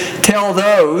then tell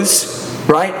those,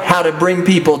 right, how to bring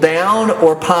people down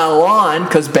or pile on,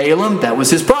 because Balaam, that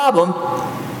was his problem.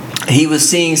 He was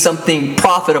seeing something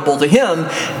profitable to him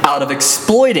out of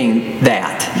exploiting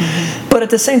that. But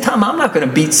at the same time, I'm not going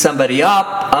to beat somebody up.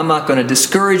 I'm not going to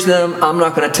discourage them. I'm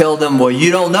not going to tell them, well,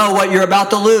 you don't know what you're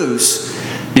about to lose.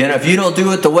 If you don't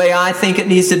do it the way I think it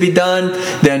needs to be done,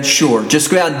 then sure, just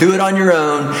go out and do it on your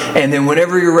own. And then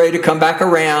whenever you're ready to come back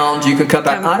around, you can come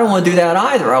back. I don't want to do that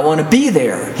either. I want to be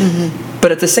there.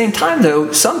 But at the same time,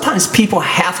 though, sometimes people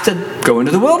have to go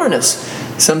into the wilderness.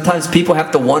 Sometimes people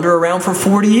have to wander around for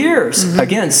 40 years.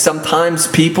 Again, sometimes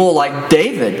people like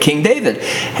David, King David,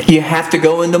 you have to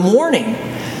go in the morning.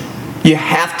 You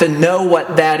have to know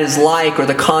what that is like, or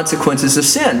the consequences of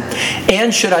sin.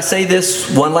 And should I say this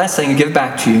one last thing and give it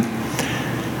back to you?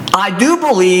 I do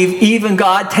believe even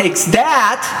God takes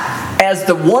that as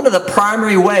one of the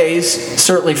primary ways,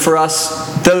 certainly for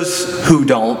us, those who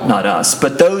don't, not us,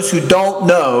 but those who don't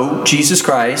know Jesus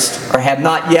Christ or have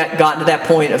not yet gotten to that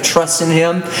point of trusting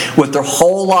Him with their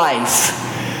whole life.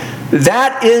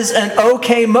 That is an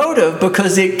okay motive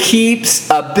because it keeps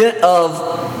a bit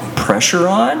of pressure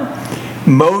on,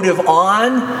 motive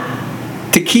on,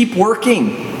 to keep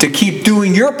working, to keep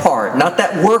doing your part. Not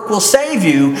that work will save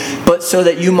you, but so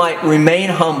that you might remain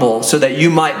humble, so that you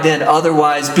might then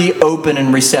otherwise be open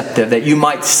and receptive, that you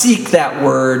might seek that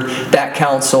word, that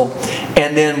counsel,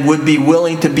 and then would be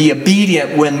willing to be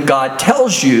obedient when God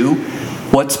tells you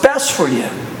what's best for you.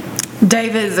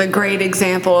 David is a great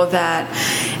example of that.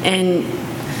 And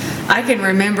I can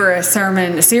remember a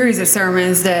series of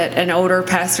sermons that an older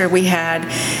pastor we had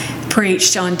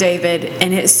preached on David,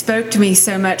 and it spoke to me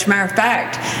so much. Matter of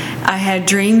fact, I had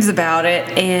dreams about it,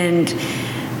 and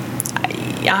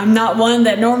I'm not one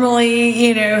that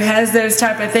normally, has those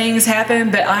type of things happen,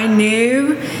 but I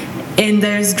knew in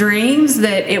those dreams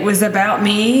that it was about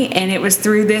me, and it was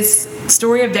through this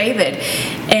story of David.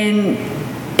 And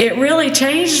it really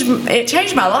changed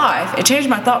my life. It changed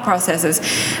my thought processes.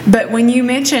 But when you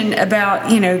mentioned about,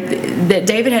 that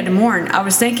David had to mourn, I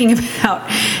was thinking about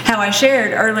how I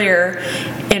shared earlier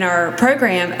in our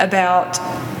program about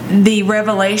the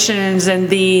revelations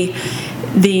and the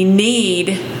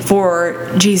need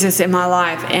for Jesus in my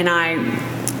life. And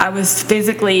I was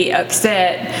physically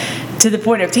upset to the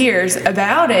point of tears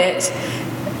about it.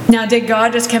 Now, did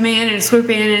God just come in and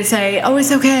swoop in and say, "Oh,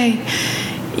 it's okay.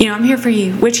 I'm here for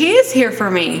you," which He is here for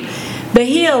me. But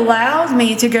He allowed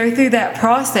me to go through that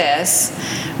process,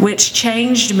 which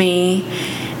changed me,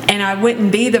 and I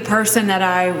wouldn't be the person that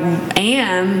I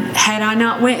am had I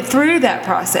not went through that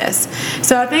process.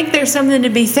 So I think there's something to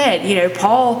be said.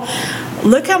 Paul,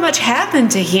 look how much happened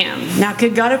to him. Now,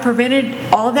 could God have prevented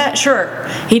all of that? Sure.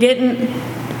 He didn't.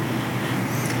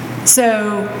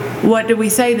 So what do we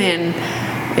say then?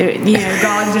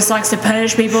 God just likes to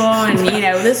punish people, and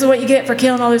this is what you get for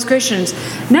killing all those Christians.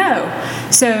 No.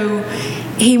 So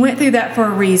He went through that for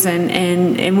a reason,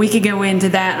 and we could go into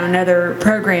that on another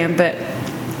program, but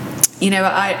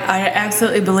I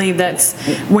absolutely believe that's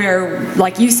where,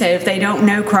 like you said, if they don't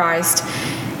know Christ,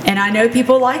 and I know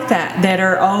people like that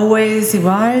are always,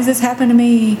 why does this happen to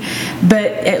me? But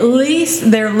at least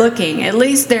they're looking. At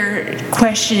least they're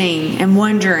questioning and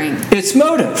wondering. It's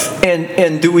motive.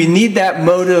 And do we need that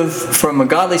motive from a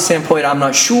godly standpoint? I'm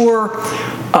not sure.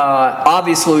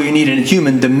 Obviously, we need a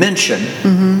human dimension,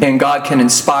 and God can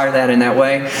inspire that in that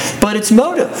way. But it's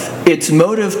motive. It's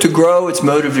motive to grow. It's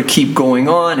motive to keep going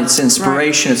on. It's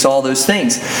inspiration. Right. It's all those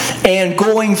things. And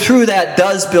going through that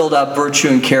does build up virtue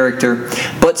and character.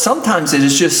 But sometimes it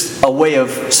is just a way of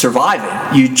surviving.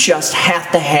 You just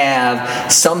have to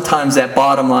have sometimes that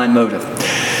bottom line motive.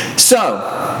 So,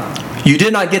 you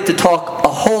did not get to talk a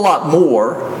whole lot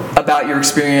more about your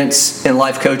experience in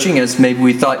life coaching as maybe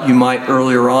we thought you might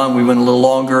earlier on. We went a little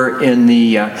longer in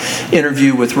the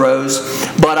interview with Rose.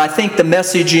 But I think the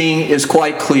messaging is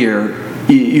quite clear.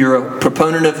 You're a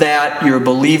proponent of that. You're a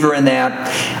believer in that.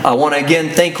 I want to again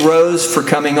thank Rose for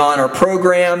coming on our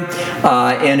program.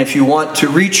 And if you want to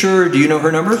reach her, do you know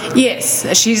her number? Yes.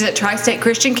 She's at Tri-State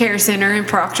Christian Care Center in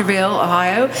Proctorville,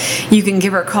 Ohio. You can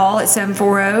give her a call at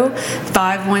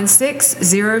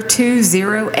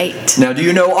 740-516-0208. Now, do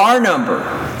you know our number?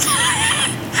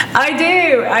 I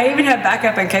do. I even have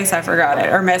backup in case I forgot it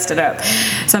or messed it up.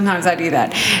 Sometimes I do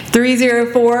that.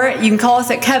 304, you can call us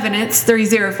at Covenants,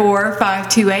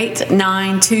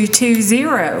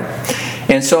 304-528-9220.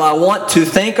 And so I want to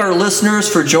thank our listeners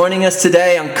for joining us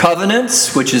today on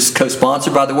Covenants, which is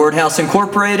co-sponsored by the Word House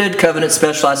Incorporated, Covenant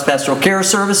Specialized Pastoral Care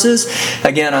Services.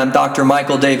 Again, I'm Dr.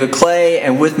 Michael David Clay,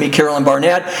 and with me, Carolyn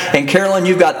Barnett. And Carolyn,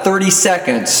 you've got 30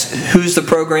 seconds. Who's the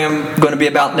program going to be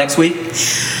about next week?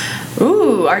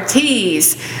 Ooh, our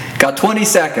tease. Got 20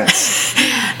 seconds.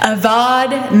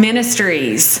 Avad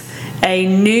Ministries, a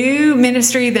new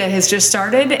ministry that has just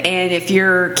started. And if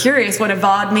you're curious what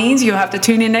Avad means, you'll have to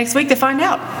tune in next week to find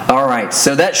out. All right.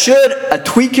 So that should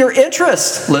tweak your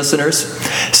interest, listeners.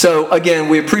 So again,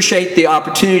 we appreciate the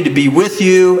opportunity to be with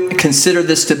you. Consider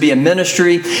this to be a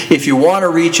ministry. If you want to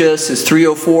reach us, it's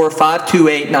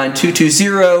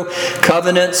 304-528-9220,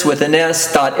 covenants with an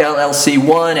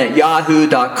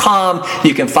s.llc1@yahoo.com.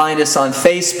 You can find us on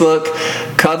Facebook,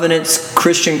 Covenants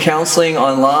Christian Counseling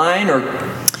Online, or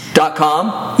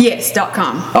 .com? Yes,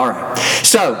 .com. All right.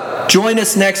 So, Join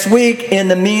us next week. In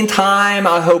the meantime,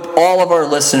 I hope all of our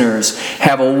listeners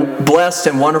have a blessed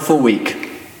and wonderful week.